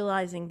 not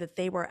realizing that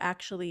they were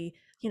actually,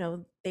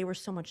 they were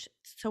so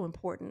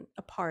important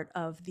a part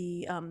of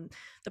the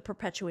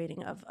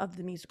perpetuating of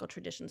the musical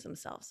traditions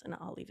themselves. And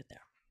I'll leave it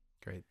there.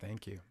 Great,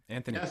 thank you.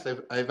 Anthony. Yes,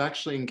 I've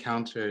actually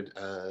encountered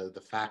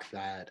the fact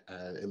that,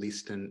 at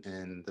least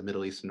in the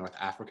Middle East and North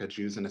Africa,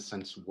 Jews in a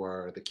sense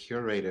were the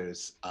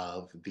curators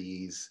of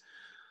these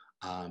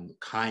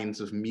kinds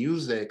of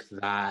music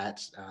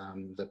that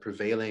the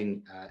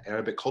prevailing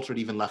Arabic culture had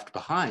even left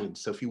behind.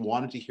 So if you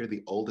wanted to hear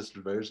the oldest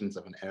versions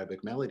of an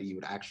Arabic melody, you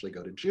would actually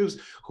go to Jews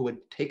who had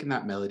taken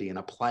that melody and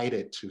applied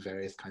it to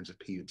various kinds of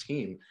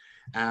piyutim.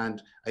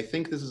 And I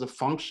think this is a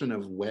function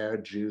of where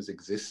Jews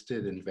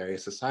existed in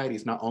various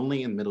societies, not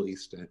only in Middle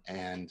East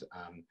and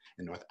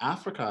in North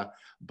Africa,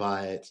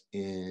 but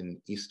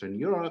in Eastern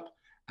Europe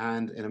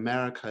and in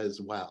America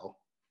as well.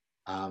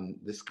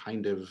 This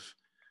kind of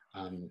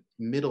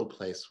middle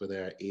place where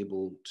they're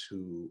able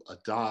to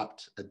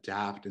adopt,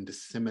 adapt, and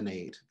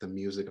disseminate the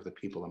music of the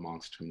people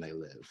amongst whom they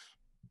live.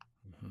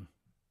 Mm-hmm.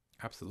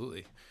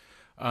 Absolutely.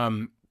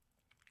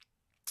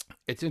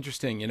 It's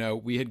interesting,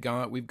 we've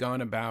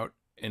gone about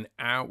an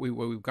hour,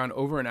 we've gone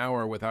over an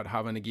hour without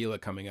Hava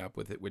Nagila coming up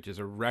with it, which is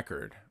a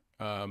record.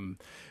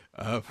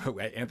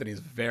 Anthony's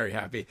very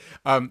happy.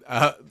 But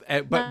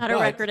not a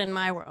record in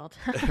my world.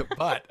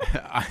 But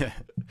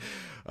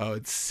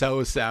it's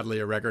so sadly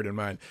a record in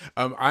mine.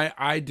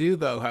 I do,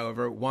 though,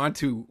 however, want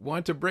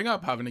to bring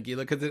up Hava Nagila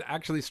because it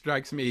actually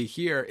strikes me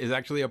here is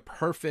actually a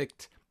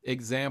perfect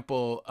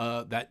example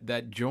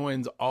that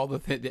joins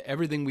all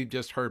everything we've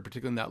just heard,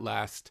 particularly in that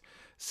last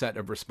set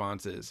of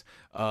responses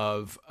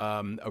of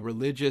a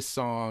religious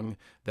song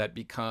that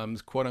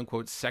becomes quote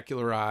unquote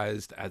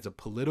secularized as a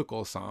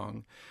political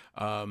song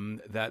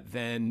that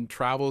then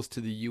travels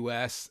to the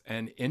US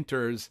and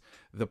enters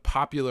the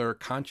popular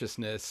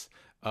consciousness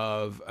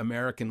of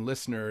American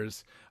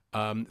listeners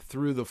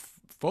through the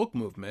folk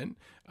movement,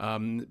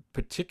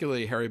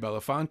 particularly Harry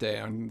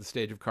Belafonte on the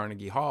stage of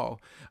Carnegie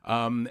Hall,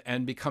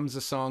 and becomes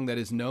a song that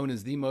is known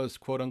as the most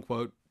quote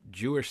unquote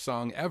Jewish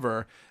song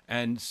ever,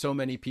 and so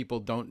many people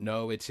don't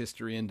know its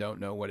history and don't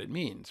know what it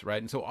means,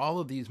 right? And so all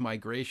of these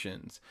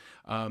migrations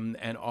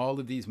and all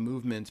of these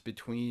movements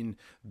between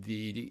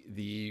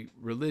the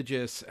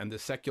religious and the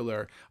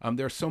secular,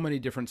 there are so many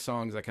different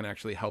songs that can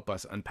actually help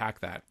us unpack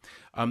that.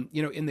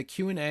 You know, in the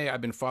Q&A,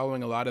 I've been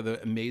following a lot of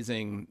the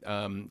amazing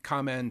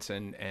comments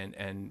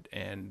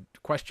and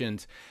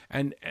questions,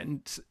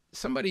 and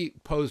somebody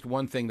posed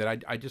one thing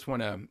that I just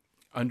want to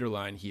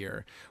underline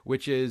here,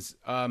 which is,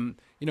 you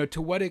know,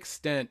 to what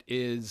extent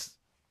is,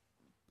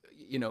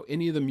 you know,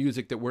 any of the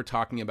music that we're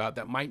talking about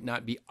that might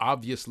not be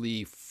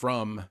obviously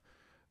from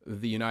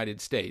the United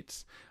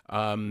States,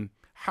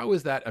 how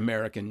is that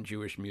American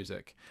Jewish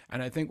music?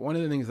 And I think one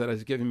of the things that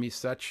has given me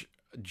such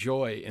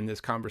joy in this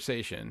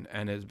conversation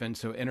and has been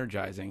so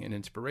energizing and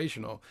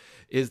inspirational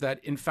is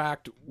that, in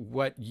fact,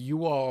 what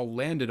you all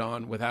landed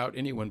on without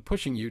anyone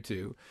pushing you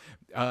to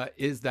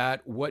is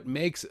that what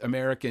makes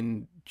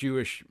American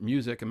Jewish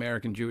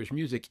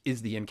music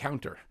is the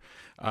encounter.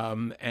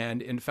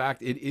 And in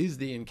fact, it is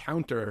the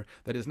encounter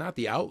that is not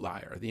the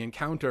outlier. The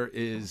encounter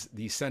is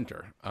the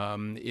center.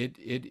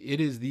 It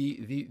is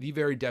the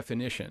very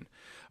definition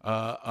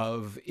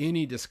of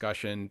any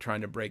discussion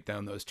trying to break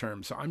down those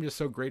terms. So I'm just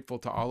so grateful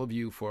to all of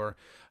you for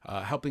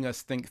helping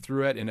us think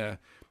through it in a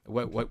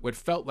what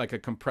felt like a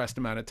compressed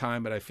amount of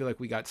time, but I feel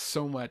like we got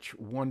so much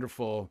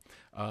wonderful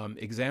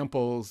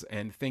examples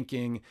and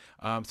thinking.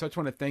 So I just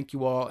want to thank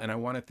you all, and I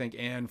want to thank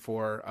Anne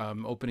for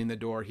opening the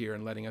door here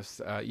and letting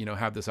us, you know,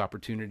 have this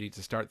opportunity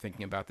to start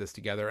thinking about this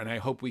together. And I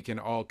hope we can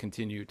all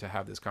continue to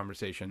have this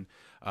conversation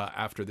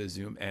after the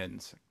Zoom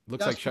ends.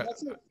 Looks like can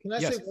I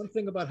yes. say one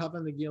thing about Hava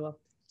Nagila?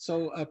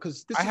 So,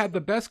 because I had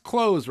the best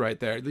clothes right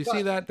there. Do you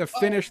see that? The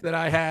finish that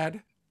I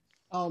had.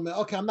 Oh man,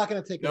 okay, I'm not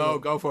going to take it. No,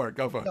 go for it.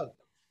 Go for it. No.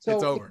 So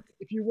it's over.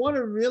 If you want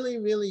to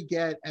really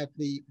get at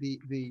the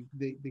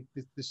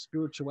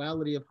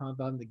spirituality of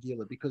Hava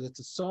Nagila, because it's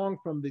a song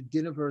from the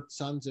Dinavert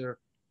Sanzer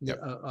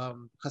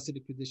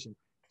Hasidic tradition,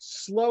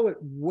 slow it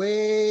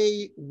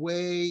way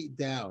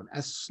down,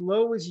 as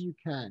slow as you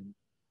can.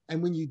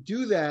 And when you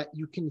do that,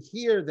 you can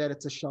hear that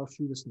it's a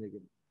Shalshudas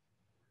Niggin.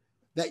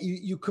 That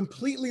you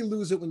completely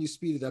lose it when you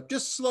speed it up.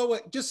 Just slow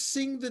it, just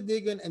sing the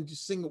Niggin and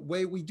just sing it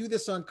way. We do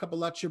this on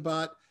Kabbalat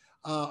Shabbat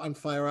on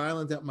Fire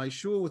Island at my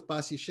shul with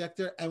Basi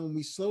Schechter. And when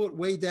we slow it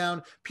way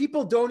down,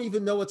 people don't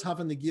even know it's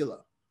Hava Nagila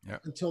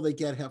until they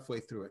get halfway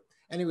through it.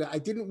 Anyway, I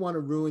didn't want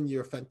to ruin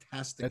your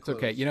fantastic That's clothes.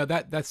 okay. You know,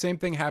 that same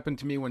thing happened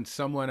to me when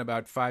someone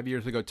about 5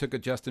 years ago took a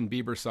Justin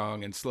Bieber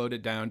song and slowed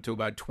it down to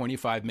about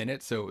 25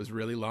 minutes, so it was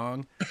really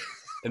long.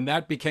 And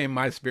that became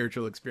my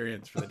spiritual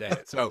experience for the day.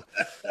 So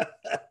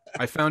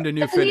I found a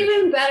new finish. An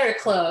even better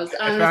close.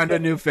 Honestly. I found a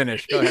new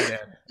finish. Go ahead,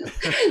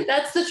 Anne.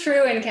 That's the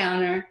true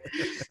encounter.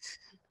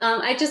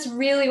 I just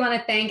really want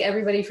to thank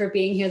everybody for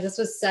being here. This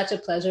was such a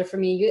pleasure for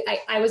me.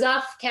 I was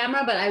off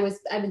camera, but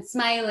I've been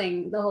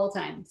smiling the whole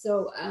time.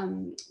 So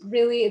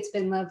really, it's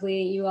been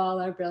lovely. You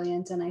all are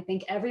brilliant, and I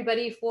thank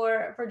everybody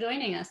for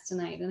joining us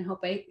tonight. And I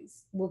hope I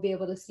will be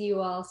able to see you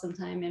all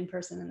sometime in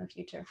person in the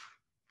future.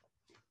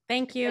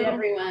 Thank you,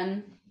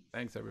 everyone.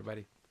 Thanks,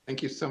 everybody.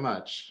 Thank you so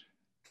much.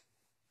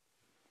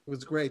 It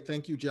was great.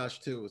 Thank you, Josh,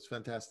 too. It was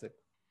fantastic.